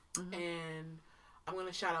 And I'm going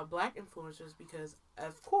to shout out Black influencers because,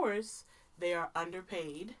 of course, they are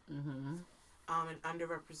underpaid and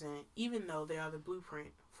underrepresented, even though they are the blueprint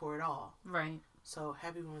for it all. Right. So,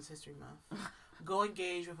 happy Women's History Month. Go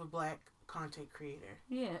engage with a Black content creator.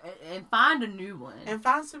 Yeah, and find a new one. And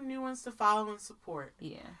find some new ones to follow and support.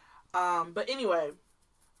 Yeah. But anyway,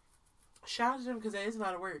 shout out to them because that is a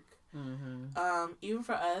lot of work. Even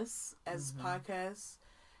for us as podcasts,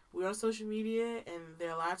 we're on social media, and there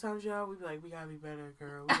are a lot of times, y'all, we be like, we gotta be better,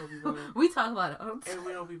 girl. We gotta be better. We talk about it. And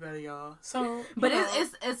we don't be better, y'all. So, but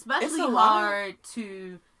it's especially hard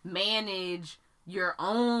to manage your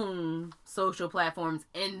own social platforms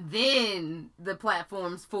and then the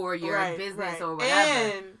platforms for your business or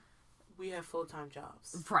whatever. And we have full-time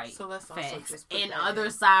jobs. Right. So let's also just put and that other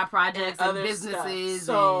in. side projects and other businesses.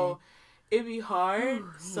 Stuff. So it'd be hard.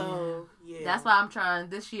 So yeah. That's why I'm trying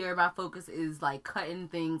this year. My focus is like cutting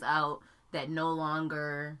things out that no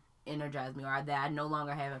longer energize me or that I no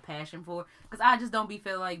longer have a passion for, because I just don't be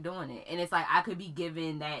feeling like doing it. And it's like I could be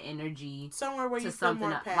giving that energy somewhere where you something feel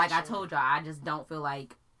more passion. Like I told y'all, I just don't feel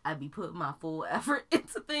like I'd be putting my full effort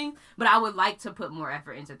into things, but I would like to put more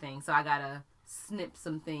effort into things. So I gotta snip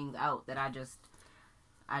some things out that I just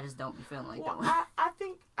don't be feeling like doing.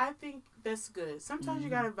 I think that's good. Sometimes you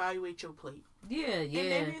gotta evaluate your plate. Yeah. And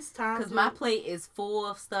maybe it's time because my plate is full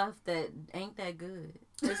of stuff that ain't that good.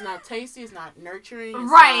 It's not tasty. It's not nurturing.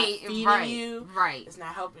 It's not feeding you. Right. It's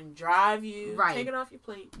not helping drive you. Right. Take it off your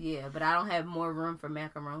plate. Yeah, but I don't have more room for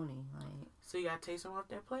macaroni. Like, so you gotta take some off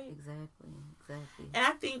that plate. Exactly. And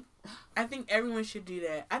I think everyone should do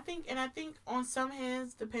that. I think on some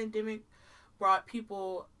hands the pandemic brought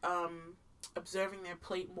people observing their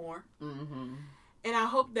plate more. And I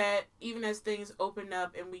hope that even as things open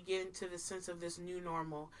up and we get into the sense of this new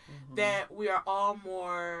normal, that we are all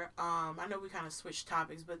more, I know we kind of switched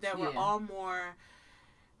topics, but that we're all more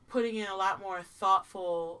putting in a lot more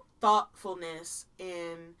thoughtfulness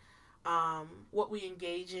in what we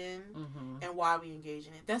engage in and why we engage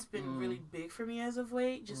in it. That's been really big for me as of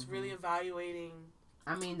late, just really evaluating.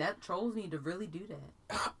 I mean, that trolls need to really do that.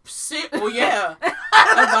 Well, yeah.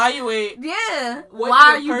 Evaluate. Yeah.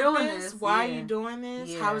 Why are you doing this? Why are you doing this?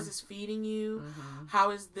 Yeah. How is this feeding you? How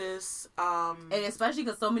is this? And especially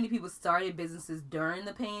because so many people started businesses during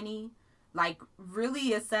the panty. Like,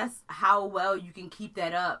 really assess how well you can keep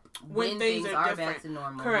that up when things are back to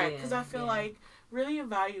normal. Correct. Because I feel like really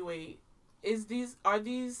evaluate. Are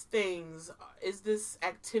these things, is this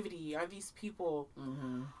activity, are these people,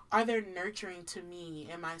 are they nurturing to me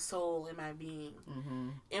and my soul and my being?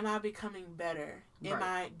 Am I becoming better?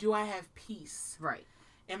 Do I have peace? Right.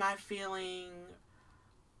 Am I feeling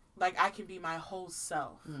like I can be my whole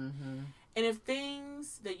self? And if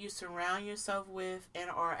things that you surround yourself with and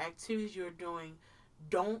are activities you're doing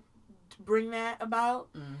don't bring that about,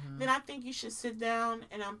 then I think you should sit down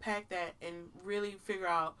and unpack that and really figure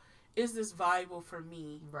out, is this valuable for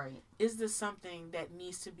me? Right. Is this something that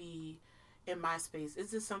needs to be in my space?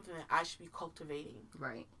 Is this something that I should be cultivating?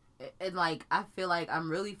 Right. And, like, I feel like I'm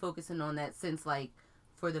really focusing on that since, like,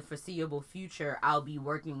 for the foreseeable future, I'll be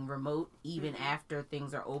working remote even after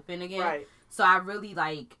things are open again. Right. So I really,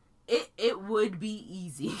 like, it would be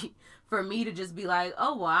easy for me to just be like,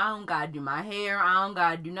 oh, well, I don't gotta do my hair, I don't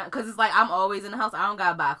gotta do nothing, because it's like I'm always in the house, I don't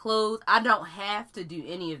gotta buy clothes, I don't have to do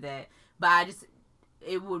any of that, but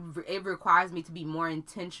it requires me to be more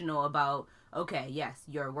intentional about, okay, yes,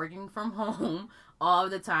 you're working from home all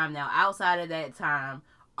the time now. Outside of that time,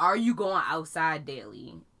 are you going outside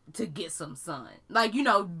daily to get some sun? Like, you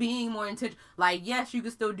know, being more intentional. Like, yes, you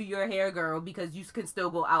can still do your hair, girl, because you can still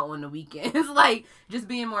go out on the weekends. Like, just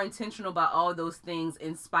being more intentional about all those things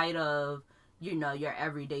in spite of, you know, your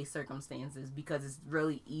everyday circumstances, because it's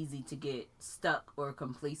really easy to get stuck or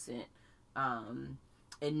complacent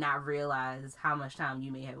and not realize how much time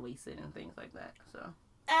you may have wasted and things like that. So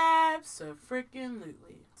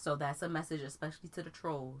abso-freaking-lutely. So that's a message, especially to the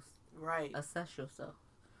trolls. Right. Assess yourself.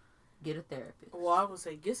 Get a therapist. Well, I would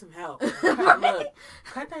say get some help. Right. Look,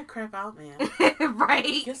 cut that crap out, man.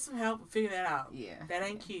 Right. Get some help and figure that out. Yeah. That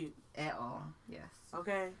ain't cute. At all. Yes.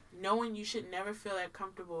 Okay? Knowing you should never feel that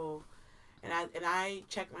comfortable. And I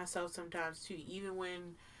check myself sometimes, too. Even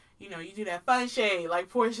when, you know, you do that fun shade, like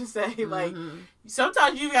Portia say. Like,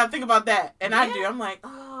 sometimes you gotta think about that. And I do. I'm like,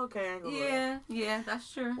 oh, okay. I ain't gonna yeah. Yeah,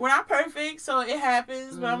 that's true. We're not perfect, so it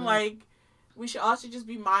happens. But I'm like, we should also just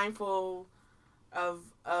be mindful of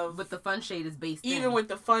but the fun shade is based even with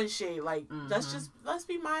the fun shade, like let's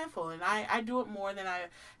be mindful. And I do it more than I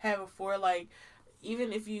have before. Like,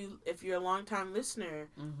 even if you're a long time listener,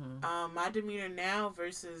 my demeanor now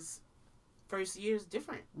versus first year is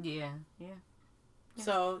different. Yeah.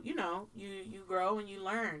 So, you know, you grow and you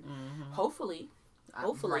learn. Hopefully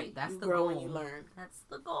right, that's you the grow goal. and you learn. That's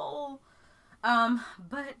the goal.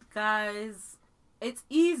 But guys, it's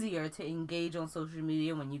easier to engage on social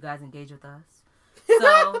media when you guys engage with us.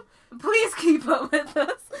 So please keep up with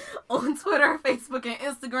us on Twitter, Facebook, and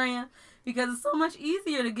Instagram, because it's so much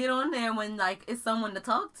easier to get on there when, like, it's someone to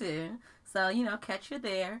talk to. So, you know, catch you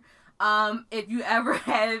there. If you ever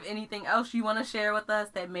have anything else you want to share with us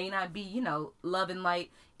that may not be, you know, love and light,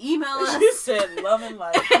 email us. You said love and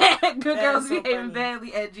light.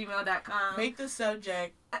 goodgirlsbehavingBadly@gmail.com. Make the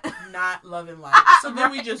subject not love and light. So then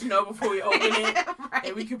we just know before we open it. Right.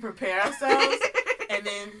 And we can prepare ourselves. And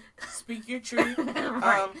then speak your truth.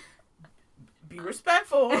 Right. Be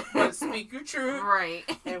respectful, but speak your truth. Right.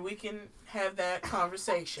 And we can have that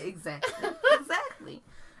conversation. Exactly.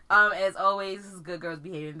 As always, this is Good Girls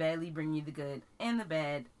Behaving Badly, bringing you the good and the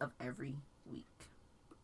bad of every